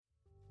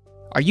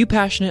Are you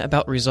passionate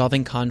about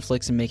resolving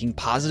conflicts and making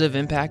positive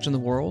impact in the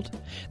world?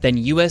 Then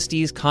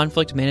USD's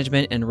Conflict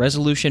Management and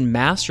Resolution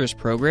Master's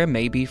Program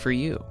may be for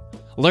you.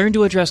 Learn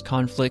to address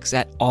conflicts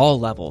at all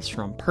levels,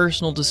 from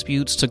personal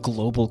disputes to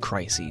global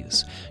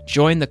crises.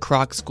 Join the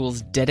Kroc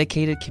School's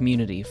dedicated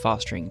community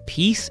fostering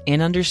peace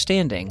and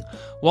understanding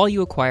while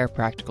you acquire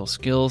practical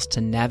skills to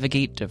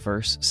navigate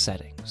diverse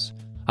settings.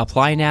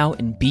 Apply now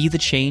and be the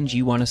change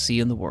you want to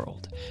see in the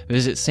world.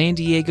 Visit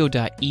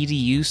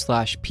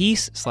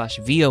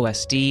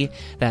sandiego.edu/peace/VOSD.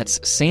 That's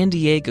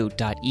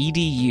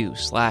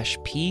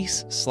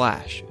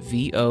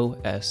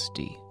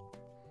sandiego.edu/peace/VOSD.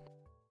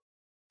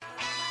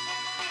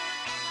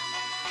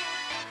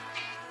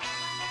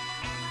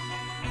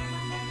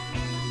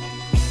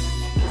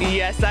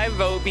 Yes, I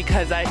vote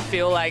because I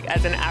feel like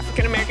as an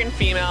African-American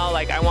female,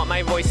 like I want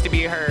my voice to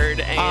be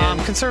heard. And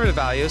conservative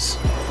values.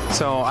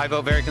 So I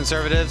vote very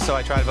conservative, so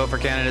I try to vote for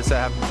candidates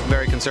that have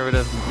very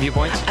conservative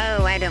viewpoints.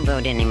 Oh, I don't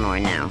vote anymore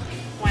now.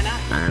 Why not?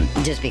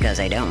 Just because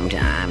I don't.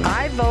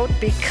 I vote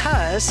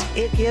because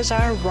it is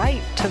our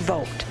right to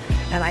vote,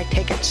 and I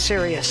take it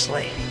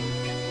seriously.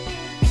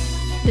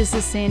 This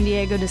is San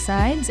Diego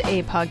Decides,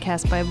 a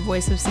podcast by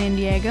Voice of San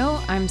Diego.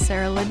 I'm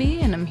Sarah Libby,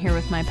 and I'm here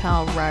with my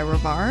pal, Rye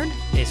Rivard.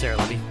 Hey, Sarah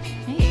Libby.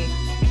 Hey.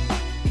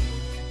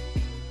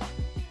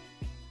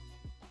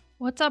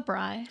 What's up,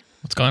 Rye?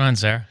 What's going on,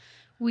 Sarah?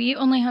 We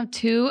only have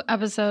 2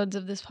 episodes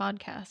of this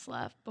podcast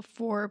left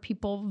before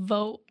people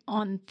vote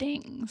on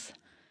things.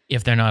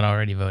 If they're not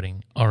already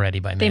voting by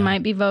mail. They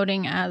might be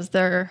voting as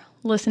they're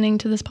listening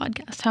to this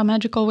podcast. How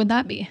magical would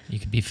that be? You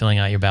could be filling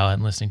out your ballot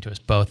and listening to us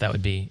both. That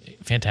would be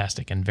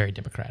fantastic and very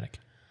democratic.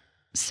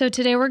 So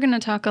today we're going to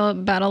talk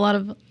about a lot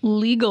of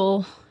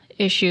legal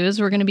issues.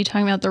 We're going to be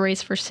talking about the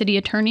race for city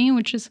attorney,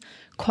 which is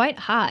quite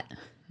hot.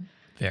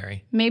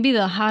 Very. Maybe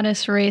the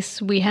hottest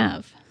race we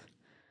have.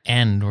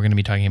 And we're going to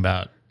be talking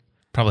about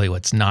probably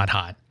what's not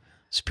hot,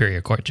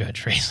 Superior Court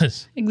judge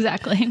races.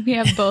 Exactly. We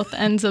have both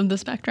ends of the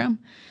spectrum.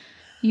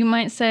 You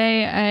might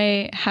say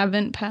I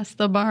haven't passed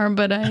the bar,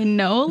 but I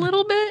know a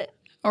little bit,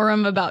 or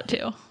I'm about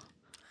to.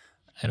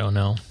 I don't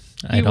know.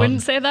 You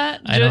wouldn't say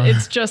that?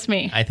 It's just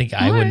me. I think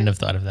I wouldn't have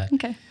thought of that.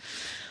 Okay.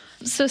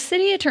 So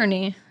city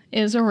attorney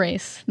is a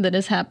race that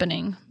is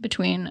happening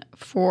between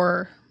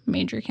 4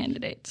 major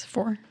candidates.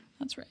 4,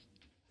 that's right.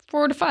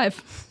 4 to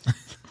 5.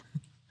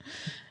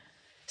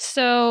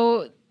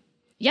 So,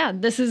 yeah,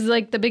 this is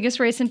like the biggest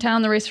race in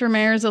town. The race for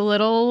mayor is a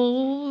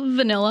little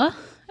vanilla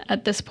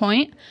at this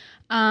point.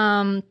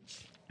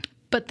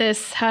 But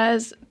this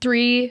has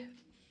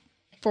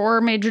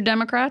 4 major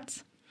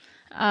Democrats,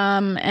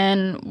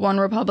 and 1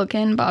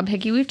 Republican, Bob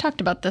Hickey. We've talked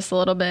about this a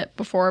little bit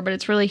before, but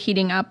it's really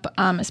heating up,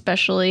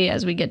 especially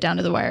as we get down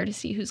to the wire to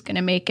see who's going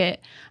to make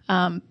it,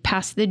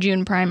 past the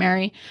June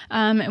primary.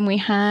 And we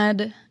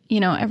had,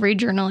 every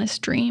journalist's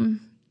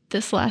dream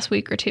this last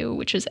week or 2,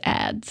 which is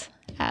ads.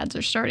 Ads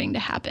are starting to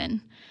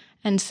happen.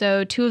 And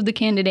so 2 of the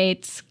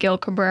candidates, Gil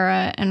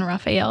Cabrera and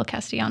Rafael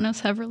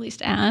Castellanos, have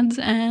released ads.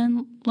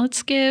 And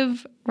let's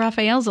give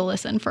Rafael's a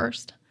listen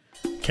first.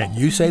 Can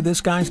you say this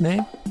guy's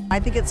name? I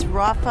think it's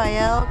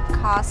Rafael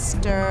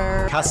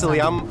Castellanos.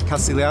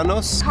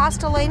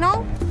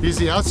 Castellano? He's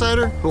the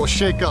outsider who will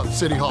shake up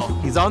City Hall.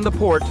 He's on the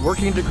porch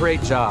working to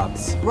create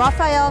jobs.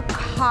 Rafael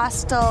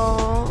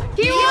Castel.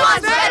 He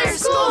wants better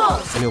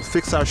schools! And he'll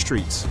fix our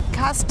streets.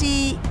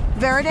 Casti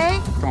Verde?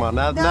 Come on,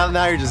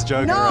 now you're just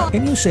joking around.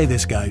 Can you say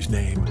this guy's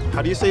name?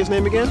 How do you say his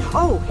name again?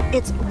 Oh,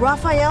 it's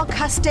Rafael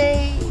Caste.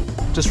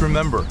 Just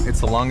remember, it's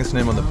the longest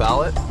name on the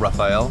ballot,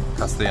 Rafael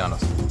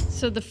Castellanos.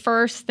 So the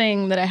first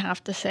thing that I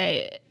have to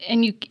say,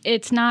 and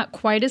it's not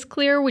quite as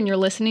clear when you're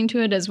listening to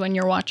it as when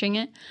you're watching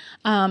it.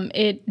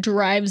 It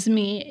drives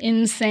me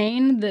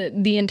insane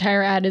that the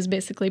entire ad is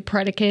basically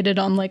predicated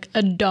on like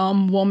a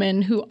dumb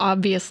woman who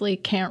obviously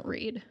can't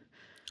read.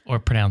 Or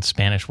pronounce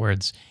Spanish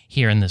words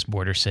here in this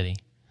border city.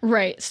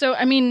 Right. So,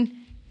 I mean,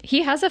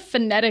 he has a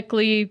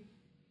phonetically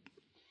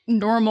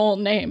normal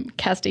name,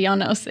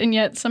 Castellanos, and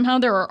yet somehow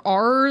there are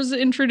R's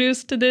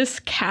introduced to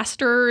this.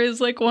 Castor is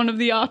like one of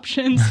the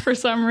options for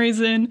some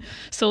reason.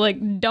 So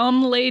like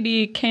dumb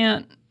lady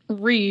can't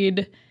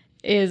read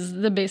is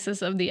the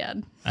basis of the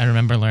ad. I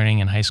remember learning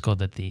in high school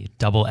that the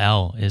double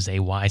L is a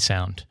Y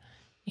sound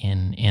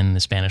in the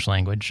Spanish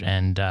language,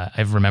 and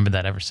I've remembered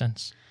that ever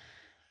since.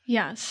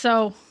 Yeah,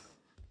 so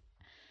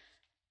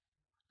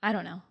I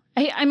don't know.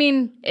 I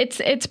mean,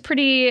 it's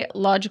pretty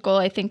logical,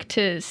 I think,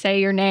 to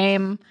say your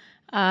name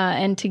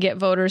and to get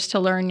voters to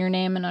learn your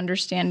name and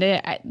understand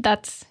it.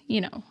 That's,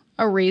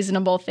 a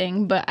reasonable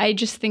thing. But I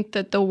just think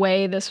that the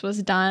way this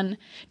was done,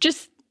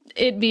 just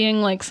it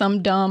being like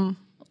some dumb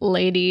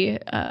lady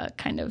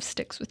kind of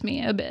sticks with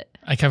me a bit.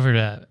 I covered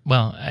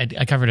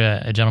I covered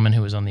a gentleman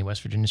who was on the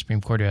West Virginia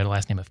Supreme Court who had a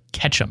last name of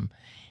Ketchum.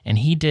 And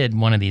he did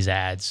one of these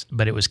ads,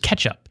 but it was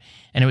ketchup.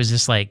 And it was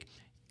this like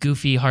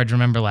goofy, hard to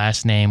remember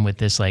last name with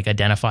this like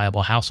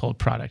identifiable household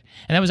product.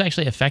 And that was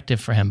actually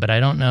effective for him. But I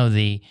don't know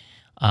the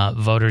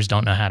voters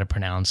don't know how to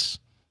pronounce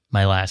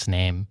my last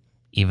name,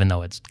 even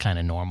though it's kind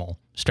of normal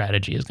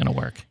strategy is going to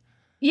work.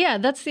 Yeah,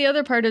 that's the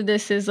other part of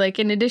this is like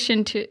in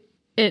addition to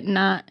it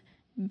not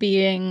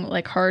being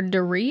like hard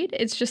to read.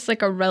 It's just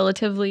like a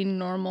relatively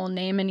normal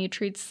name, and he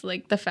treats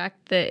like the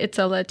fact that it's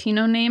a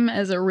Latino name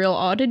as a real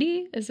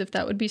oddity, as if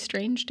that would be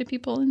strange to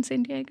people in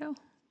San Diego.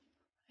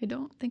 I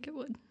don't think it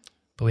would.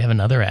 But we have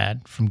another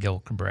ad from Gil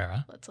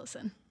Cabrera. Let's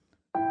listen.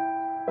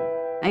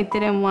 I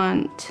didn't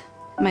want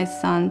my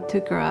son to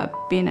grow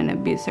up being an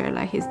abuser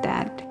like his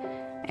dad,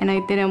 and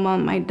I didn't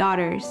want my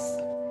daughters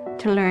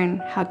to learn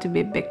how to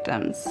be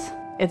victims.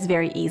 It's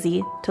very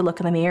easy to look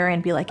in the mirror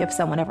and be like, if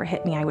someone ever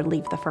hit me, I would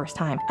leave the first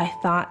time. I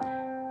thought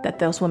that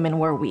those women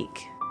were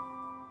weak,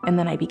 and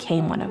then I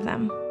became one of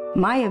them.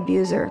 My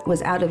abuser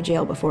was out of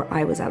jail before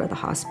I was out of the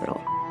hospital.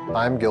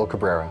 I'm Gil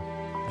Cabrera.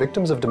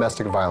 Victims of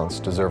domestic violence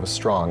deserve a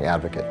strong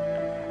advocate.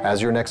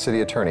 As your next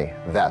city attorney,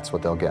 that's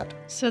what they'll get.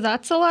 So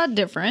that's a lot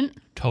different.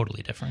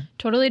 Totally different.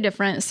 Totally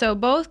different. So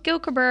both Gil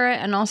Cabrera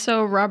and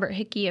also Robert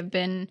Hickey have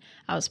been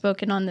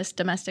outspoken on this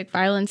domestic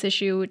violence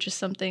issue, which is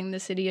something the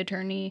city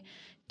attorney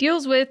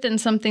deals with and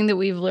something that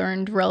we've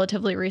learned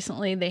relatively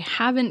recently they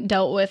haven't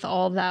dealt with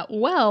all that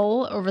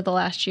well over the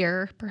last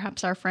year.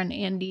 Perhaps our friend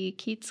Andy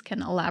Keats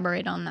can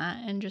elaborate on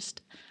that in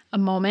just a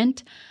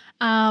moment.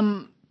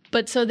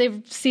 But so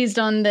they've seized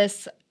on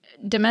this.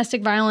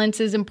 Domestic violence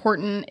is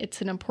important.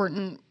 It's an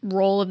important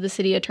role of the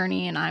city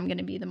attorney, and I'm going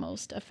to be the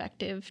most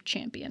effective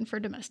champion for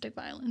domestic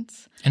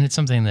violence. And it's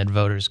something that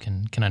voters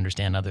can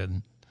understand other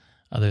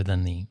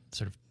than the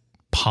sort of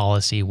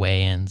policy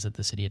weigh-ins that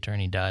the city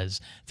attorney does,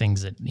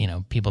 things that,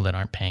 people that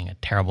aren't paying a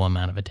terrible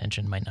amount of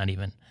attention might not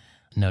even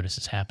notice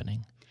is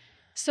happening.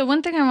 So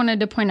one thing I wanted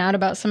to point out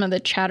about some of the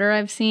chatter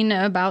I've seen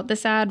about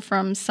this ad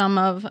from some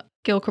of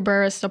Gil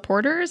Cabrera's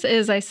supporters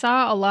is I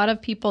saw a lot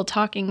of people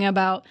talking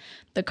about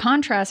the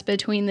contrast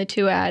between the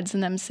two ads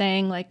and them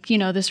saying like,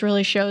 this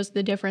really shows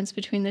the difference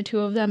between the two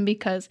of them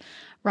because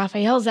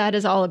Raphael's ad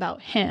is all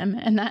about him.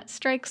 And that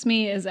strikes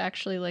me as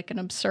actually like an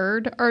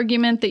absurd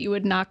argument that you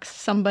would knock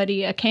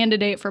somebody, a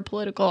candidate for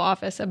political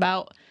office,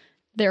 about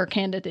their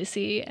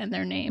candidacy and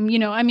their name.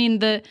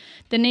 The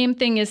name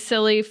thing is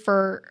silly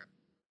for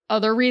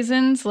other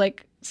reasons,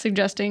 like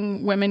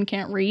suggesting women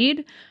can't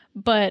read,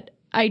 but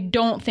I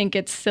don't think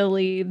it's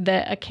silly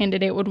that a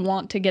candidate would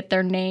want to get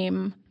their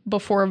name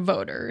before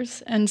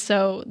voters. And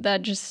so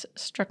that just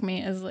struck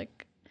me as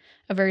like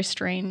a very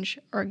strange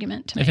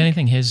argument to make. If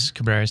anything,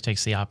 Cabrera's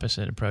takes the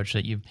opposite approach,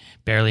 that you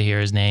barely hear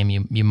his name.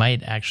 You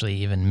might actually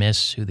even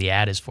miss who the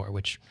ad is for,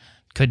 which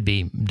could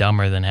be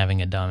dumber than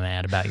having a dumb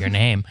ad about your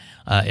name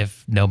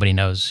if nobody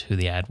knows who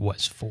the ad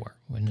was for.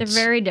 They're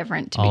very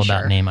different, to be all sure.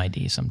 About name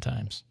ID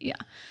sometimes. Yeah.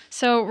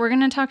 So we're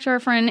going to talk to our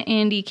friend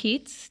Andy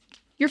Keats.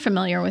 You're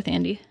familiar with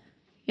Andy.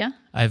 Yeah?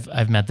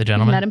 I've met the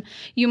gentleman. Met him.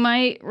 You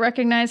might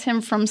recognize him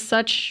from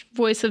such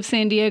Voice of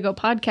San Diego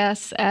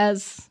podcasts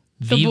as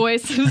the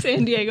Voice of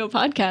San Diego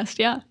podcast.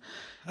 Yeah.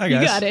 Hi,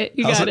 guys. You got it.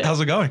 You got it.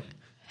 How's it going?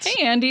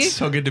 Hey, Andy.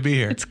 So good to be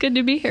here. It's good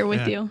to be here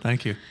with you.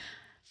 Thank you.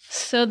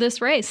 So this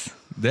race.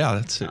 Yeah,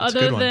 it's a Other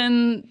good one.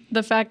 than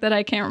the fact that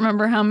I can't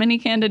remember how many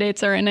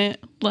candidates are in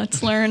it,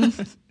 let's learn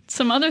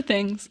some other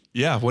things.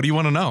 Yeah, what do you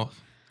want to know?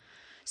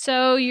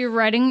 So you've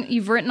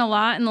written a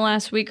lot in the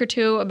last week or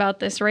two about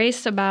this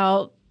race,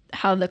 about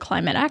how the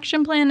climate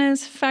action plan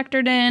is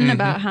factored in,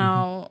 about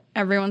how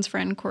everyone's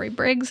friend Corey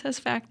Briggs has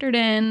factored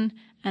in,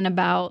 and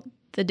about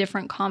the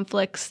different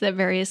conflicts that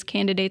various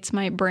candidates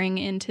might bring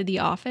into the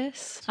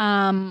office.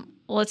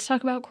 Let's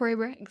talk about Corey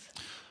Briggs.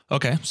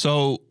 Okay,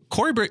 so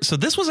Corey Briggs. So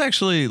this was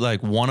actually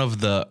like one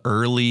of the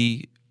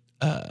early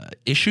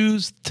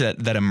issues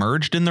that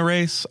emerged in the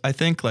race. I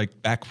think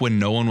like back when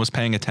no one was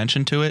paying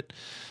attention to it.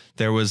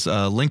 There was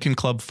a Lincoln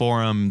Club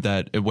forum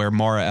where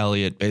Maura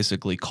Elliott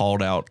basically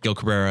called out Gil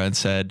Cabrera and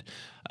said,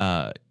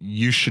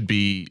 you should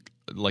be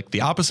like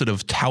the opposite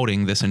of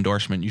touting this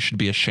endorsement. You should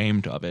be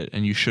ashamed of it,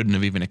 and you shouldn't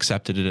have even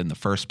accepted it in the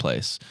first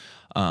place.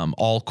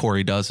 All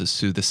Corey does is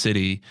sue the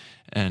city,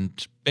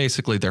 and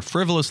basically they're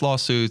frivolous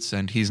lawsuits,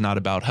 and he's not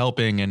about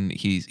helping, and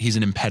he's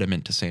an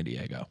impediment to San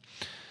Diego.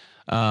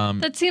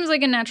 That seems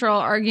like a natural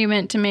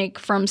argument to make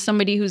from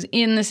somebody who's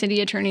in the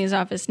city attorney's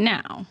office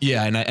now.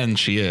 Yeah, and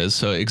she is.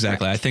 So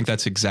exactly. Right. I think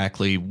that's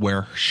exactly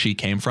where she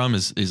came from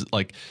is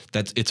like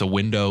it's a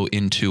window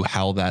into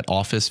how that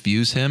office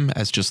views him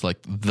as just like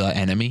the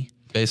enemy,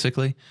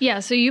 basically. Yeah,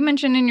 so you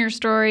mentioned in your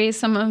story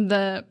some of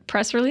the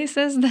press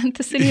releases that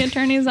the city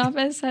attorney's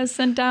office has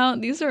sent out.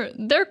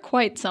 They're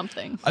quite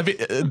something. I mean,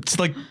 it's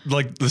like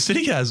the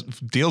city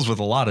deals with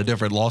a lot of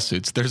different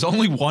lawsuits. There's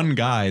only one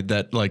guy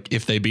that like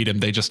if they beat him,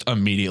 they just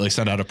immediately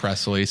send out a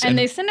press release. And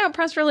they send out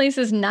press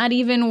releases not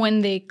even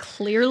when they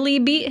clearly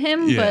beat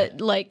him,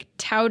 but like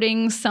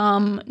touting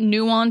some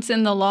nuance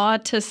in the law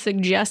to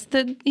suggest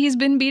that he's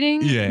been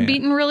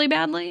beaten really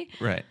badly.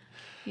 Right.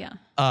 Yeah.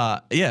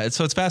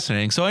 So it's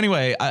fascinating. So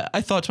anyway,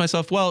 I thought to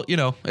myself, well,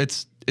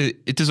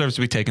 it deserves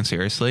to be taken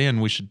seriously, and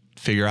we should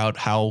figure out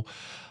how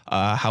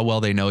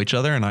well they know each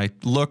other. And I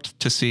looked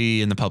to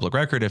see in the public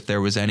record if there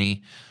was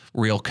any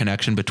real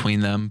connection between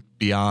them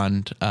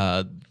beyond,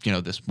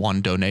 this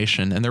one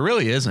donation, and there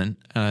really isn't.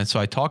 So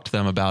I talked to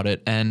them about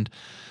it, and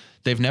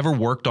They've never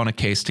worked on a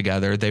case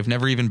together. They've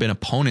never even been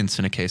opponents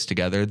in a case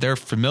together. Their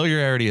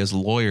familiarity as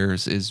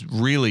lawyers is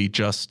really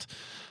just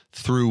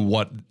through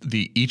what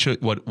each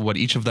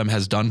of them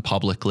has done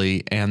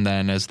publicly, and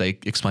then, as they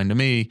explained to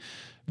me,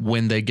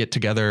 when they get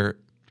together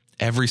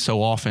every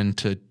so often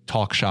to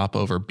talk shop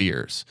over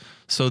beers.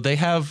 So they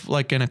have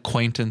like an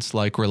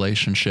acquaintance-like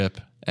relationship,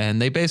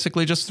 and they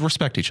basically just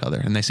respect each other,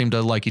 and they seem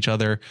to like each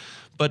other.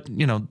 But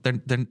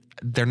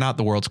they're not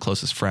the world's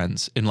closest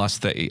friends unless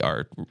they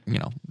are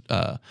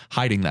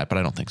hiding that. But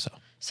I don't think so.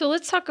 So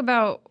let's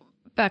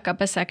back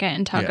up a second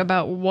and talk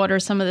about what are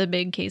some of the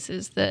big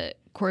cases that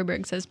Corey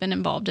Briggs has been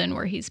involved in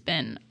where he's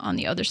been on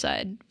the other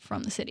side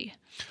from the city.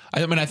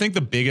 I mean, I think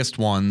the biggest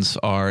ones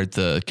are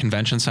the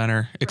convention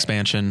center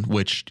expansion,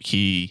 which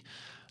he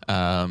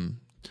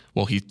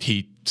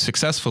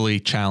successfully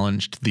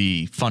challenged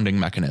the funding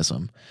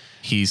mechanism.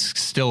 He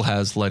still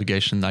has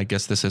litigation. I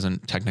guess this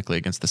isn't technically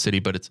against the city,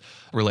 but it's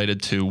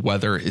related to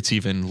whether it's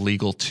even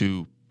legal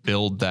to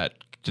build that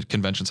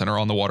convention center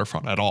on the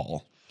waterfront at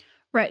all.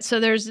 Right. So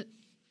there's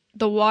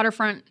the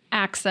waterfront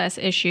access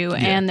issue,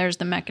 and there's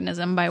the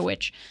mechanism by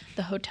which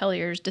the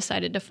hoteliers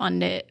decided to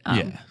fund it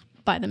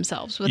by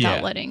themselves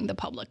without letting the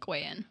public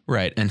weigh in.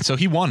 Right. And so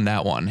he won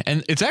that one.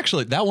 And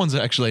that one's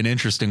actually an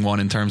interesting one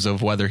in terms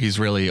of whether he's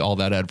really all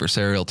that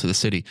adversarial to the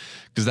city.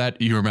 Because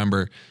that, you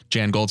remember,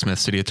 Jan Goldsmith,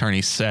 city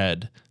attorney,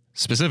 said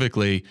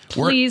specifically,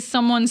 please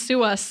someone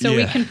sue us so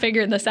we can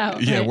figure this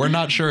out. Yeah, right? We're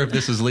not sure if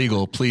this is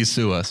legal. Please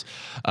sue us.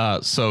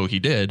 So he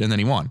did, and then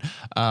he won.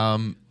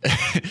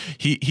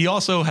 He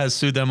also has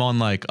sued them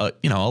on a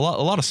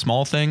lot of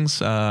small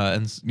things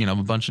and a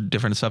bunch of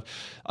different stuff.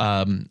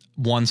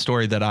 One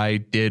story that I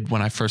did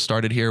when I first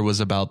started here was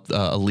about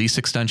a lease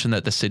extension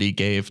that the city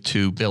gave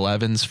to Bill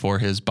Evans for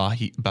his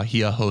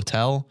Bahia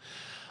Hotel.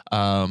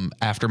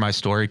 After my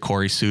story,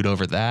 Corey sued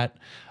over that.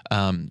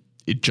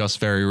 It just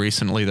very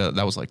recently,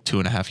 that was like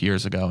 2.5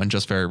 years ago, and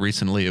just very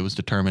recently it was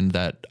determined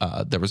that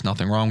there was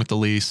nothing wrong with the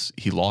lease.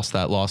 He lost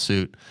that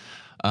lawsuit.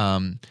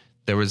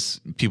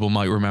 People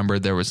might remember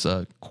there was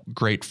a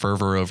great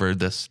fervor over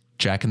this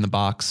Jack in the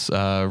Box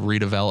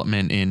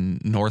redevelopment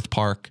in North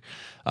Park.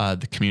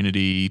 The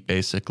community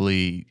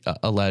basically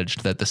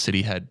alleged that the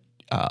city had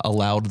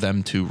allowed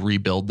them to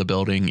rebuild the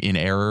building in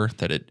error,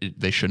 that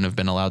they shouldn't have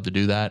been allowed to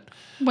do that.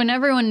 When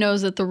everyone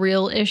knows that the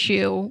real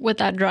issue with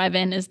that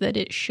drive-in is that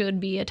it should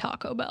be a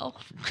Taco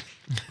Bell.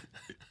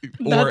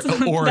 or a Del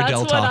Taco.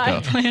 That's what I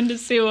plan to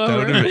sue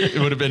over. It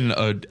would have been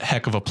a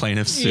heck of a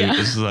plaintiff's suit. Yeah.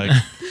 This is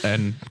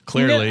and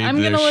clearly I'm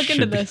going to look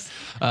into this.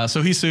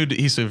 So he sued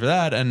for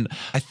that. And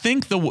I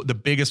think the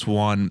biggest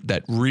one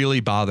that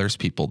really bothers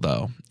people,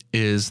 though,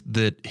 is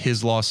that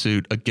his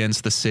lawsuit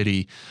against the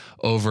city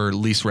over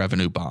lease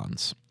revenue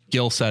bonds.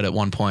 Gil said at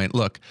one point,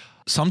 look,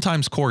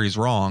 sometimes Corey's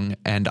wrong,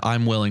 and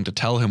I'm willing to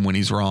tell him when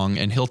he's wrong,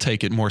 and he'll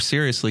take it more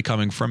seriously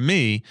coming from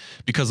me,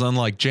 because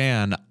unlike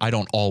Jan, I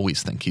don't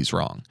always think he's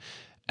wrong.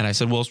 And I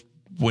said, well,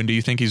 when do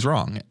you think he's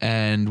wrong?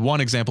 And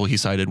one example he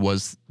cited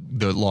was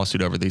the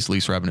lawsuit over these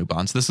lease revenue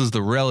bonds. This is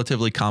the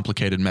relatively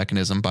complicated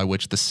mechanism by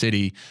which the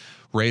city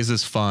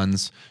raises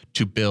funds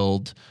to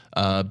build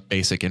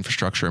basic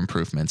infrastructure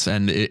improvements.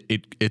 And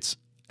it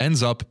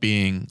ends up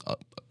being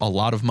a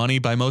lot of money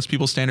by most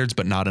people's standards,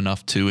 but not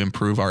enough to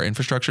improve our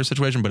infrastructure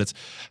situation. But it's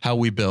how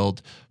we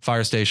build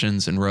fire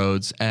stations and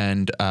roads.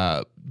 And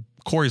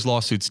Corey's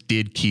lawsuits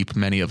did keep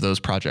many of those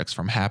projects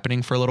from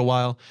happening for a little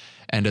while.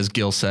 And as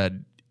Gil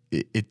said,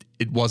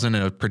 it wasn't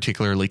a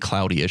particularly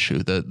cloudy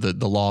issue.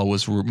 The law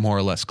was more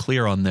or less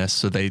clear on this,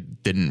 so they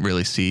didn't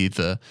really see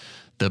the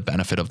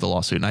benefit of the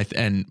lawsuit.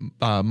 And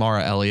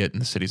Mara Elliott in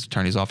the city's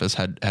attorney's office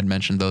had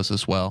mentioned those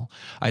as well.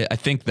 I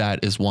think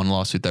that is one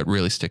lawsuit that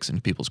really sticks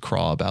in people's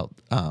craw about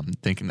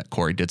thinking that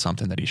Corey did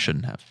something that he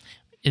shouldn't have.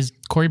 Is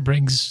Corey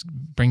Briggs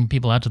bringing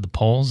people out to the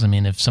polls? I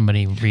mean, if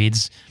somebody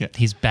reads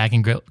he's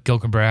backing Gil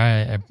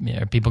Cabrera,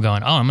 are people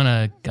going, oh, I'm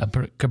a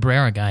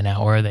Cabrera guy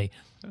now, or are they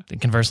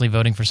conversely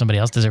voting for somebody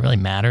else? Does it really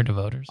matter to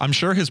voters? I'm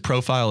sure his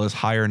profile is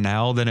higher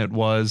now than it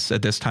was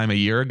at this time a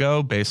year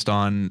ago, based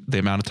on the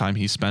amount of time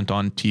he spent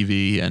on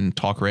TV and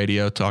talk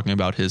radio talking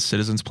about his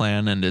Citizens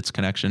Plan and its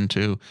connection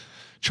to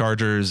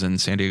Chargers and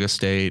San Diego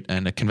State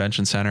and a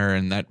convention center.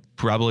 And that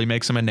probably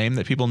makes him a name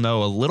that people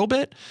know a little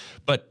bit.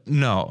 But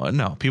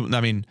no, people.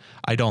 I mean,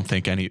 I don't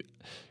think any.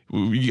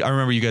 I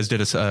remember you guys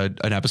did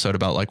an episode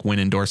about like when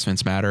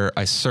endorsements matter.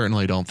 I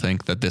certainly don't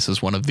think that this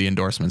is one of the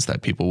endorsements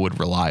that people would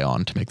rely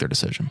on to make their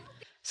decision.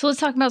 So let's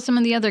talk about some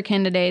of the other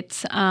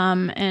candidates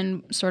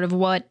and sort of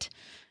what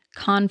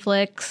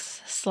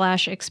conflicts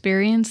 /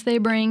 experience they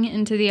bring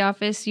into the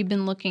office. You've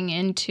been looking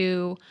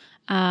into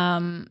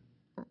all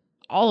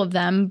of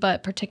them,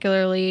 but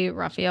particularly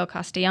Rafael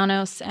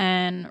Castellanos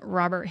and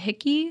Robert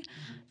Hickey.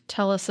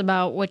 Tell us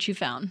about what you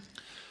found.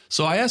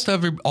 So I asked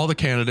all the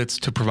candidates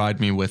to provide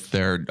me with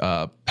their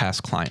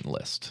past client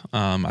list.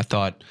 I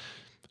thought,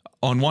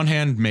 on one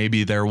hand,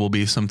 maybe there will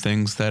be some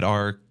things that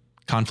are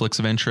conflicts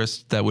of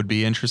interest that would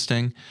be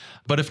interesting.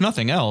 But if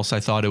nothing else, I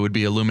thought it would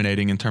be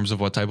illuminating in terms of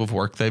what type of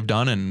work they've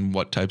done and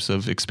what types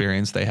of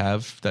experience they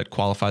have that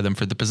qualify them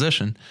for the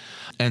position.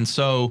 And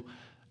so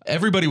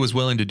Everybody was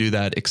willing to do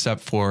that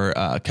except for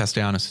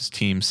Castellanos'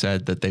 team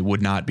said that they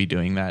would not be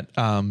doing that.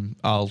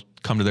 I'll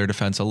come to their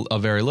defense a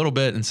very little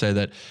bit and say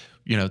that,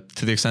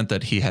 to the extent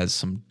that he has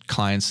some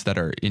clients that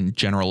are in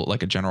general,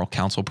 like a general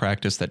counsel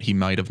practice, that he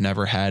might have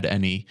never had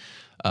any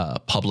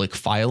public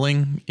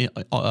filing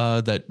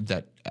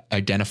that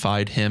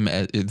identified him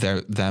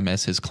them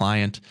as his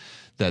client.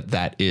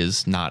 That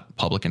is not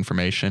public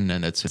information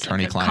and it's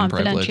attorney-client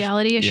privilege.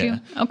 Confidentiality issue?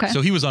 Yeah. Okay.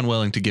 So he was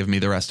unwilling to give me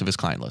the rest of his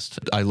client list.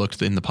 I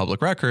looked in the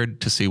public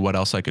record to see what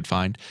else I could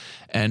find.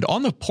 And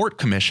on the Port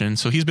Commission,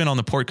 so he's been on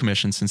the Port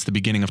Commission since the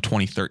beginning of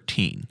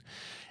 2013.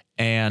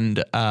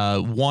 And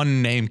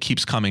one name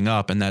keeps coming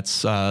up, and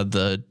that's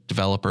the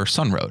developer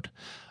Sunroad.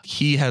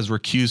 He has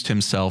recused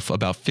himself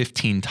about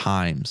 15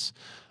 times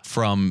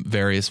from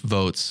various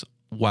votes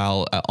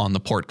while on the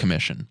Port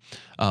Commission.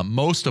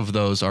 Most of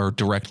those are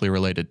directly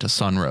related to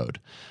Sunroad.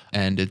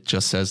 And it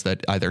just says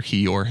that either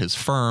he or his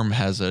firm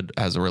has a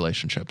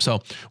relationship.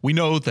 So we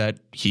know that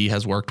he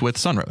has worked with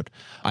Sunroad.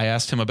 I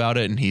asked him about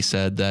it, and he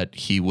said that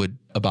he would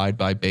abide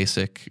by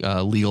basic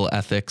legal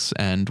ethics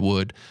and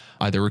would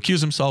either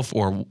recuse himself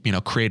or,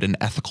 create an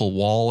ethical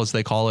wall, as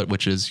they call it,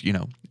 which is,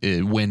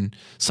 when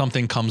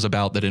something comes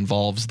about that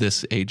involves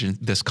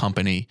this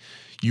company,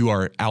 you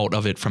are out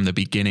of it from the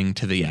beginning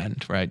to the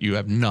end, right? You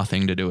have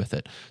nothing to do with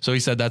it. So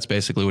he said that's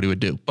basically what he would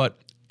do. But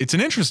it's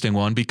an interesting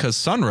one because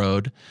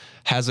Sunroad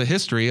has a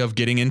history of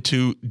getting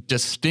into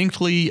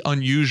distinctly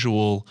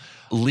unusual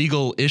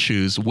legal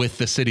issues with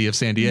the city of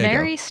San Diego.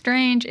 Very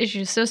strange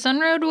issues. So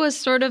Sunroad was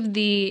sort of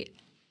the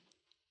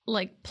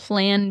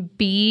plan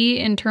B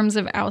in terms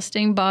of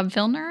ousting Bob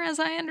Filner, as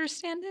I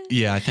understand it.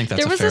 Yeah, I think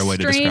that's a fair way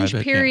to describe it. There was a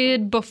strange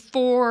period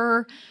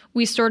before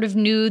we sort of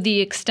knew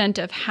the extent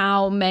of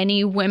how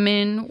many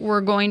women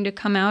were going to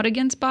come out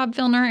against Bob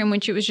Filner, in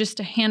which it was just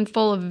a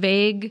handful of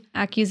vague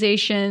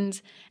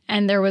accusations.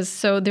 And there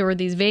were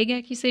these vague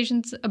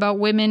accusations about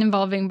women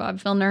involving Bob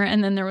Filner,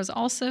 and then there was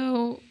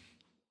also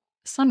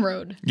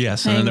Sunroad.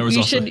 Yes, and then there was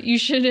you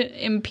should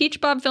impeach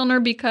Bob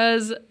Filner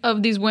because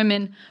of these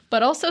women,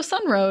 but also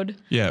Sunroad.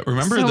 Yeah,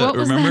 remember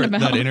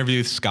that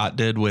interview Scott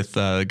did with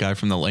a guy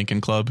from the Lincoln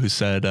Club who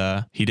said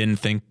he didn't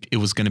think it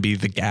was going to be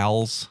the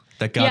gals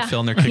that got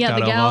Filner kicked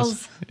out of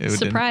gals.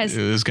 Surprise!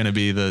 It was going to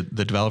be the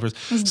developers.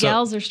 Those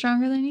gals are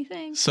stronger than you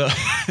think. So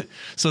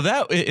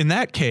that in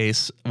that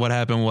case, what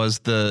happened was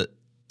the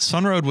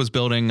Sunroad was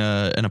building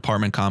an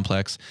apartment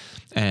complex,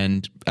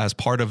 and as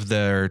part of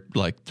their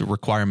the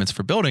requirements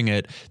for building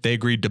it, they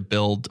agreed to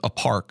build a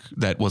park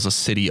that was a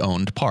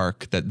city-owned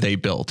park that they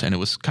built, and it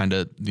was kind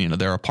of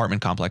their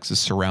apartment complexes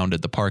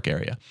surrounded the park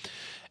area.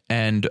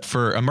 And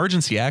for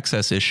emergency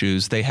access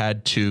issues, they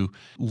had to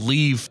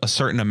leave a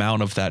certain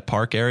amount of that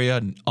park area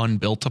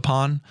unbuilt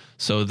upon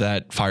so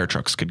that fire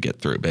trucks could get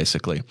through,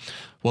 basically.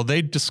 Well,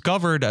 they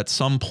discovered at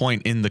some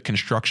point in the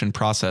construction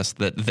process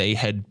that they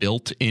had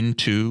built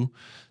into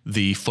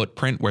the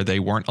footprint where they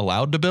weren't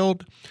allowed to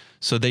build.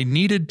 So they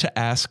needed to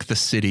ask the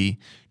city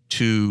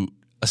to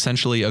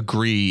essentially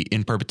agree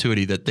in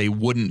perpetuity that they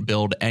wouldn't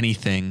build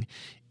anything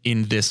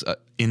in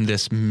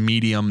this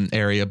medium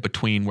area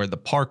between where the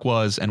park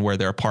was and where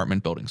their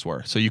apartment buildings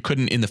were. So you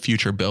couldn't in the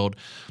future build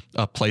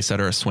a play set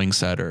or a swing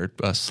set or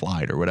a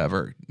slide or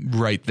whatever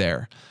right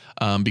there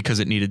because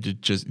they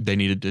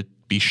needed to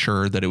be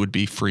sure that it would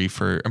be free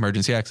for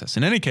emergency access.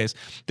 In any case,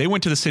 they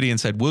went to the city and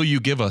said, "Will you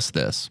give us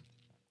this?"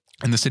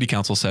 And the city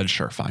council said,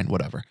 "Sure, fine,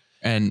 whatever."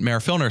 And Mayor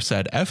Filner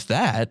said, "F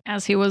that."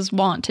 As he was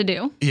wont to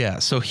do. Yeah,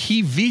 so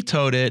he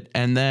vetoed it,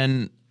 and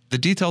then the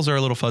details are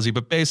a little fuzzy,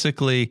 but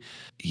basically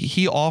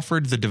he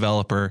offered the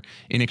developer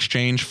in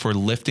exchange for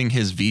lifting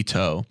his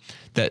veto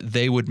that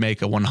they would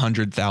make a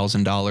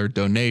 $100,000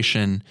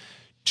 donation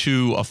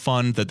to a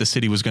fund that the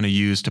city was going to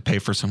use to pay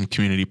for some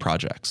community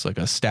projects, like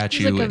a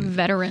statue, like a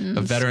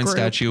veteran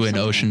statue in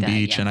Ocean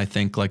Beach, and I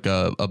think like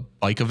a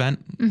bike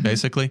event,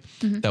 basically,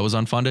 that was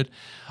unfunded.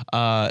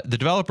 The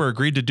developer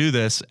agreed to do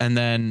this, and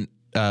then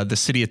the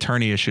city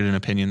attorney issued an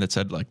opinion that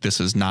said,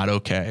 this is not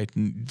okay.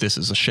 This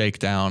is a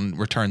shakedown.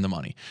 Return the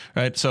money,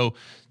 right? So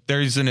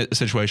there's a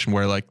situation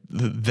where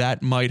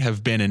that might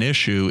have been an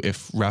issue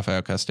if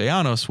Rafael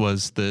Castellanos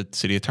was the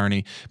city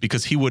attorney,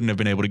 because he wouldn't have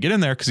been able to get in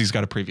there because he's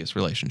got a previous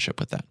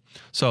relationship with that.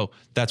 So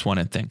that's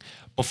one thing.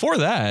 Before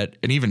that,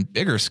 an even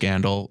bigger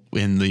scandal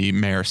in the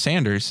Mayor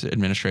Sanders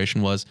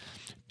administration was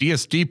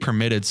DSD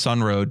permitted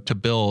Sunroad to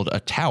build a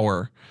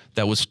tower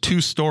that was 2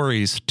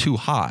 stories too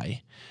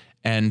high.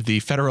 And the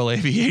Federal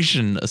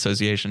Aviation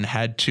Association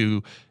had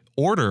to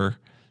order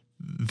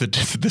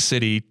the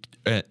city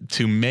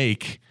to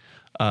make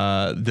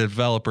the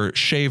developer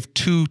shave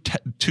two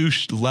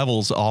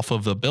levels off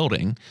of the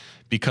building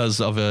because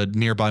of a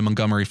nearby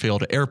Montgomery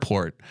Field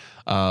airport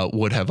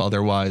would have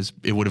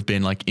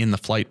been in the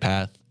flight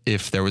path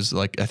if there was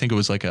I think it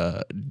was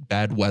a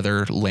bad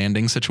weather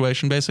landing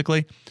situation,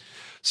 basically.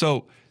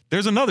 So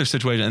there's another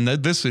situation,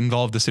 and this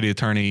involved the city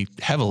attorney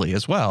heavily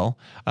as well.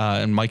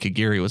 And Mike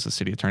Aguirre was the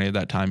city attorney at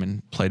that time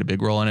and played a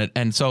big role in it.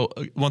 And so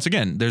once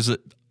again, there's an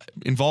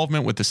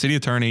involvement with the city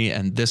attorney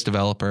and this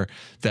developer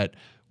that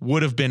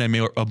would have been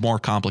a more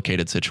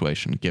complicated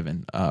situation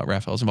given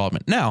Rafael's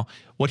involvement. Now,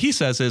 what he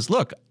says is,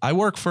 look, I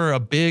work for a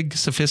big,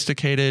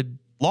 sophisticated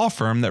law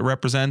firm that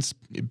represents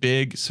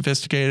big,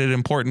 sophisticated,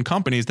 important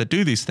companies that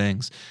do these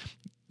things.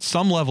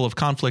 Some level of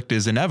conflict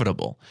is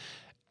inevitable.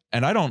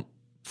 And I don't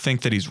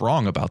think that he's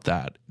wrong about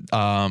that.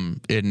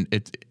 And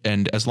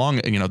as long,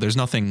 there's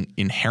nothing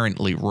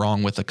inherently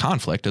wrong with the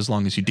conflict as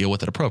long as you deal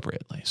with it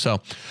appropriately.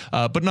 So,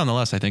 but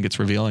nonetheless, I think it's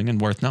revealing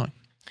and worth knowing.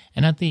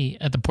 And at the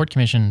Port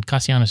Commission,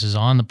 Castellanos is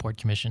on the Port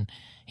Commission.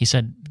 He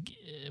said,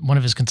 one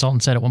of his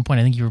consultants said at one point,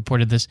 I think you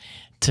reported this,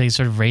 to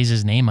sort of raise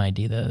his name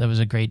ID. That was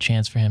a great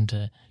chance for him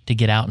to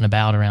get out and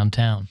about around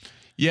town.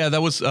 Yeah,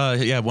 that was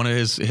one of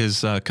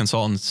his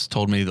consultants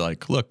told me,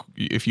 like, look,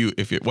 if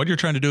what you're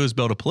trying to do is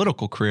build a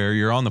political career,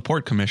 you're on the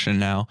Port Commission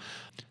now.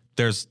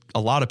 There's a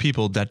lot of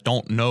people that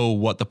don't know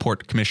what the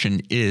Port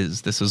Commission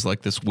is. This is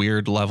like this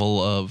weird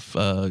level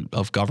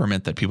of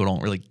government that people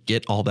don't really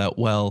get all that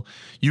well.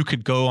 You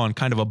could go on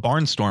kind of a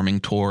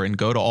barnstorming tour and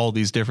go to all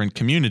these different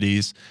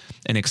communities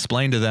and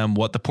explain to them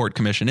what the Port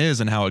Commission is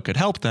and how it could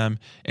help them.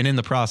 And in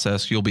the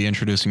process, you'll be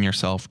introducing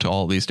yourself to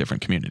all these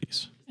different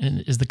communities.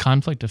 And is the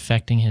conflict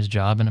affecting his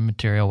job in a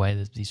material way,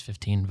 that these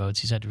 15 votes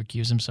he's had to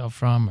recuse himself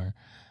from,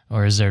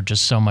 or is there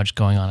just so much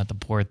going on at the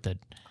port that...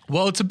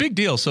 Well, it's a big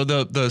deal. So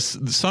the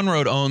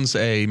Sunroad owns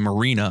a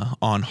marina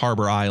on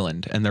Harbor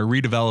Island, and they're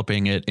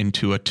redeveloping it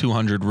into a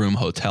 200-room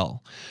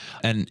hotel.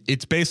 And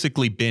it's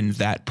basically been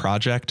that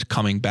project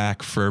coming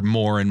back for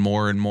more and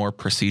more and more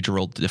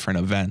procedural different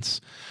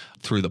events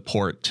through the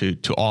port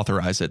to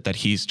authorize it, that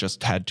he's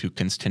just had to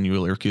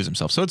continually recuse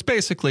himself. So it's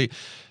basically...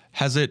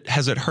 Has it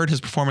hurt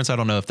his performance? I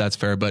don't know if that's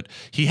fair, but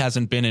he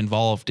hasn't been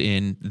involved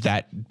in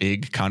that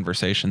big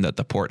conversation that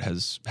the port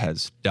has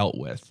dealt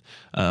with,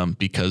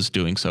 because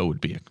doing so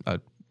would be a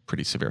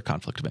pretty severe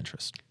conflict of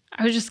interest.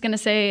 I was just going to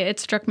say,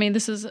 it struck me,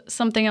 this is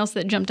something else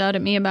that jumped out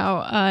at me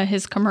about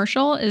his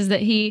commercial, is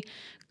that he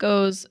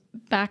goes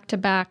back to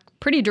back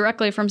pretty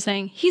directly from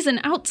saying he's an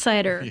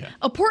outsider,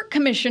 a port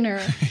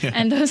commissioner.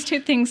 And those two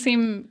things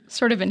seem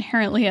sort of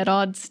inherently at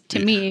odds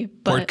to me.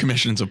 But port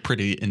commission's a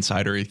pretty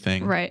insidery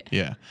thing. Right.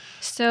 Yeah.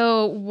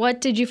 So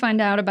what did you find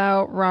out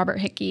about Robert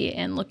Hickey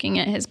and looking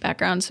at his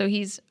background? So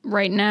he's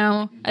right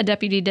now a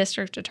deputy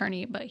district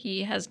attorney, but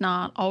he has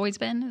not always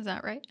been. Is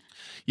that right?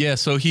 Yeah,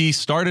 so he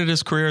started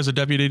his career as a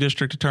deputy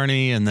district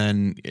attorney, and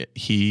then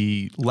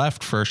he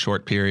left for a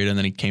short period, and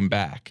then he came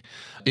back.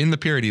 In the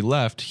period he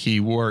left, he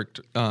worked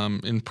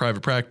in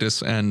private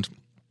practice, and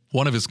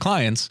one of his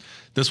clients,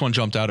 this one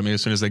jumped out at me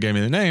as soon as they gave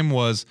me the name,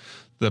 was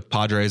the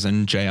Padres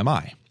and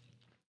JMI.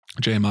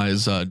 JMI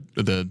is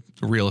the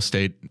real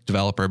estate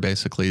developer,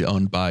 basically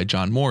owned by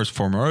John Moores,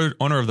 former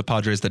owner of the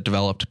Padres, that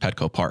developed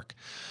Petco Park.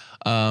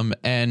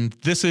 And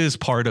this is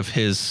part of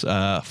his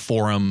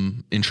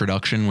forum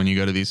introduction. When you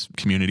go to these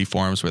community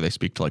forums where they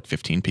speak to like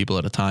 15 people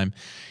at a time,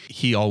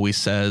 he always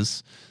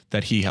says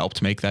that he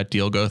helped make that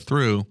deal go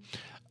through.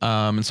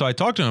 And so I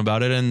talked to him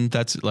about it, and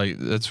that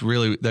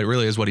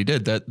really is what he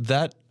did.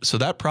 So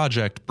that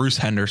project, Bruce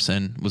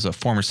Henderson was a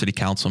former city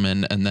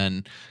councilman and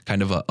then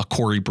kind of a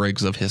Corey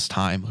Briggs of his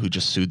time, who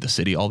just sued the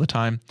city all the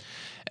time.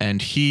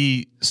 And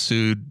he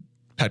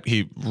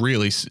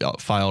really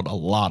filed a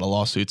lot of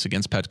lawsuits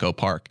against Petco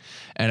Park.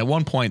 And at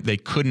one point they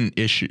couldn't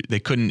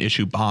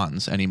issue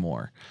bonds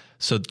anymore.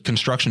 So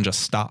construction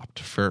just stopped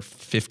for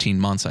 15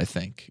 months, I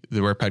think,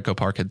 where Petco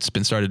Park had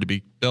been started to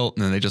be built,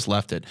 and then they just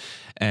left it.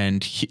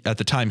 And at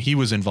the time he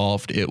was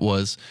involved, it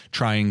was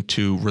trying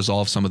to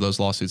resolve some of those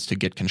lawsuits to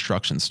get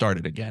construction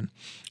started again.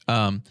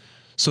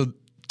 So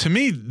to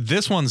me,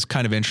 this one's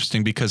kind of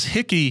interesting because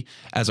Hickey,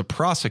 as a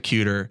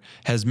prosecutor,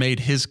 has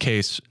made his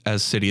case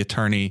as city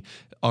attorney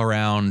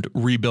around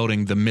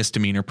rebuilding the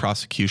misdemeanor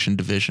prosecution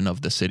division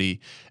of the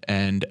city,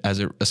 and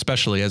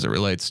especially as it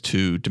relates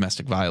to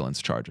domestic violence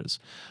charges.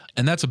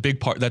 And that's a big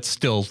part. That's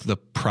still the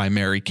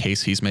primary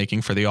case he's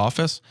making for the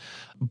office.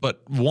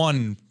 But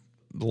one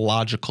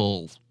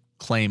logical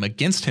claim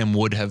against him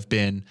would have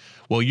been,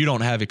 well, you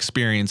don't have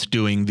experience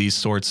doing these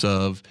sorts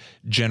of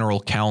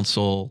general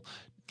counsel,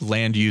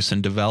 land use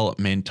and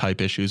development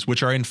type issues,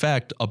 which are in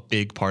fact a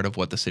big part of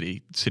what the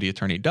city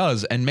attorney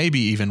does, and maybe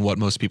even what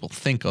most people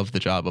think of the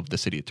job of the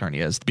city attorney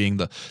as, being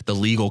the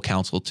legal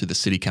counsel to the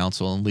city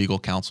council and legal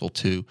counsel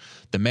to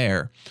the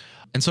mayor.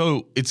 And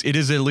so it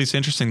is at least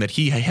interesting that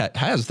he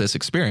has this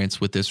experience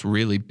with this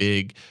really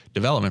big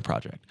development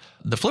project.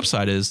 The flip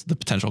side is the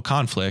potential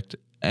conflict,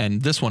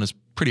 and this one is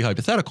pretty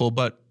hypothetical,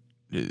 but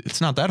it's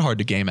not that hard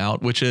to game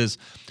out, which is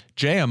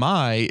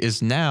JMI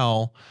is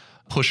now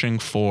pushing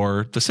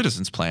for the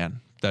Citizens Plan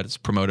that is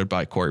promoted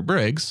by Corey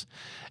Briggs,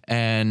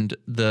 and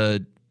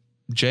the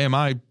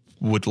JMI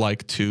would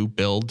like to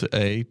build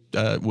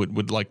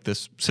would like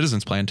this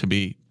Citizens Plan to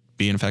be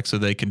in effect, so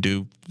they can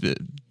do.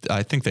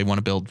 I think they want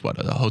to build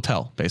a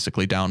hotel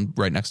basically down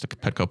right next to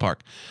Petco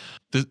Park.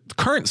 The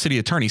current city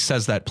attorney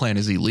says that plan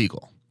is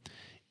illegal.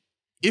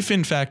 If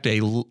in fact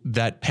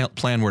that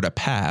plan were to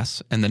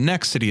pass, and the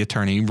next city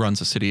attorney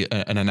runs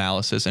an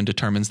analysis and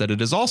determines that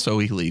it is also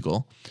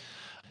illegal,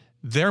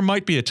 there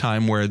might be a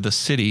time where the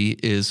city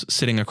is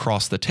sitting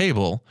across the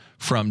table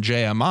from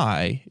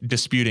JMI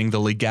disputing the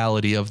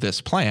legality of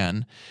this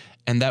plan,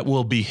 and that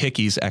will be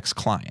Hickey's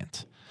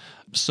ex-client.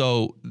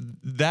 So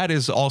that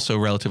is also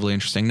relatively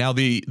interesting. Now,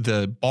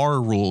 the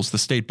bar rules, the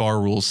state bar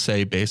rules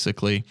say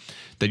basically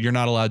that you're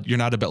not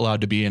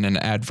allowed to be in an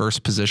adverse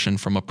position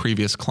from a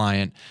previous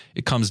client.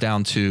 It comes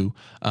down to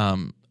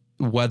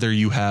whether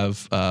you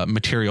have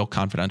material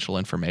confidential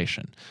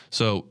information.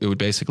 So it would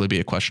basically be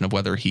a question of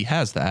whether he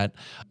has that.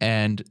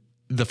 And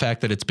the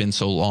fact that it's been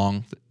so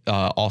long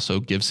also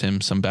gives him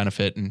some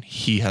benefit. And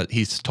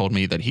he's told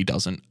me that he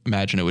doesn't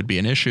imagine it would be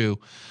an issue.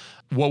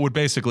 What would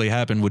basically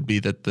happen would be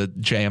that the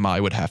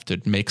JMI would have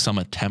to make some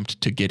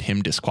attempt to get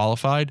him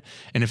disqualified.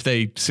 And if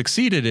they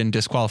succeeded in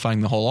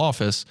disqualifying the whole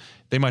office,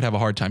 they might have a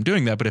hard time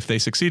doing that. But if they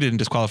succeeded in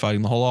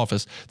disqualifying the whole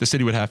office, the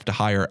city would have to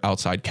hire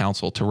outside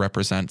counsel to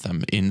represent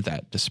them in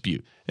that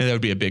dispute. And that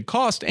would be a big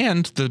cost,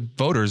 and the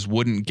voters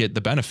wouldn't get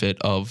the benefit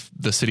of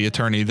the city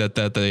attorney that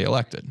they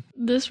elected.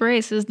 This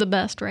race is the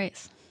best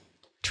race.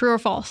 True or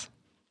false?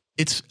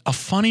 It's a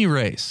funny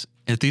race.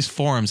 At these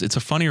forums, it's a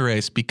funny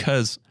race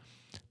because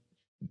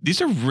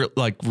these are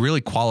really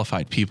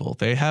qualified people.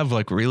 They have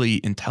like really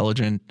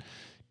intelligent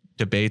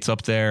debates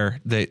up there.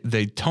 They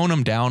tone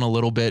them down a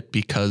little bit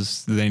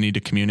because they need to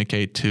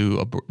communicate to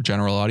a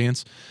general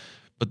audience.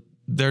 But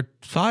they're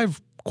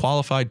 5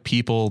 qualified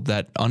people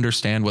that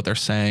understand what they're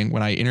saying.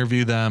 When I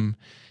interview them,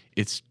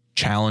 it's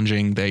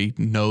challenging. They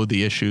know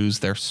the issues.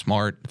 They're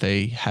smart.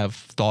 They have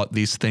thought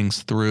these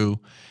things through.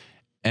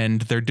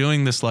 And they're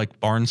doing this like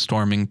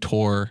barnstorming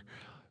tour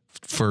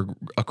for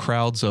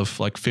crowds of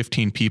like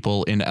 15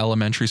 people in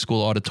elementary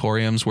school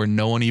auditoriums where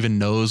no one even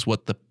knows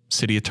what the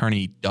city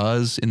attorney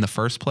does in the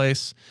first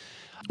place,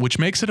 which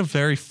makes it a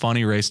very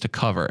funny race to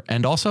cover.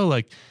 And also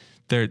like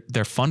their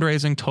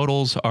fundraising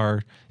totals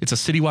are, it's a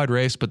citywide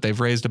race, but they've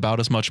raised about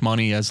as much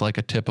money as like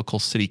a typical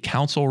city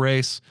council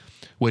race,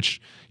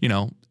 which, you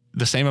know,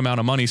 the same amount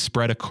of money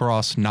spread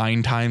across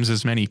 9 times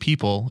as many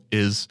people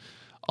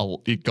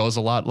it goes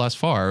a lot less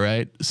far,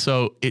 right?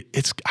 So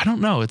it's I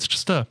don't know.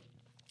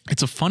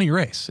 It's a funny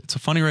race. It's a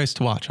funny race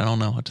to watch. I don't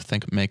know what to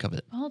make of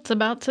it. Well, it's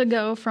about to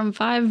go from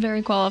 5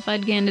 very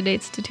qualified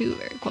candidates to 2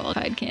 very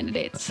qualified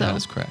candidates. So that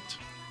is correct.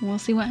 We'll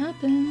see what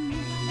happens.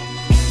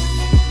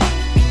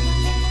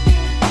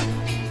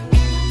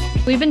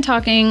 We've been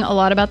talking a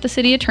lot about the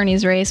city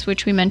attorney's race,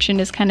 which we mentioned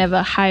is kind of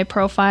a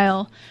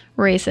high-profile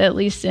race, at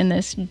least in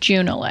this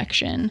June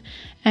election.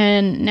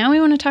 And now we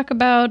want to talk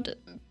about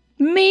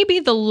maybe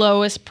the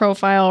lowest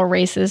profile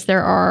races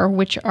there are,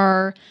 which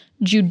are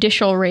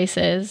judicial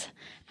races.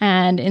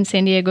 And in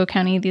San Diego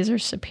County, these are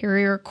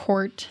Superior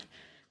Court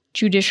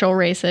judicial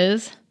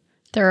races.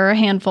 There are a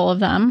handful of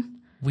them.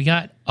 We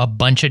got a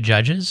bunch of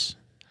judges.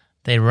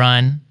 They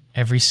run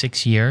every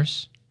 6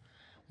 years.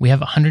 We have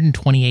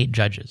 128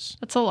 judges.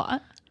 That's a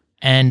lot.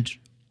 And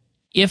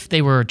if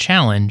they were a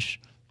challenge,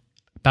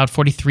 about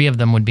 43 of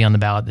them would be on the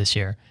ballot this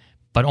year.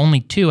 But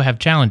only 2 have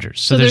challengers.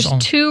 So there's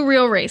 2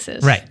 real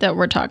races that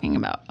we're talking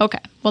about. Okay.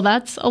 Well,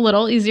 that's a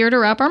little easier to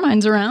wrap our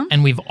minds around.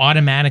 And we've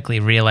automatically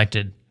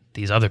reelected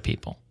these other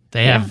people.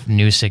 They have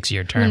new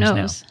 6-year terms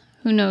now.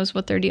 Who knows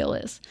what their deal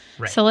is.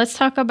 Right. So let's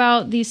talk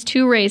about these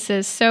 2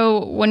 races.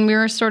 So when we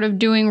were sort of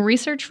doing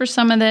research for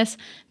some of this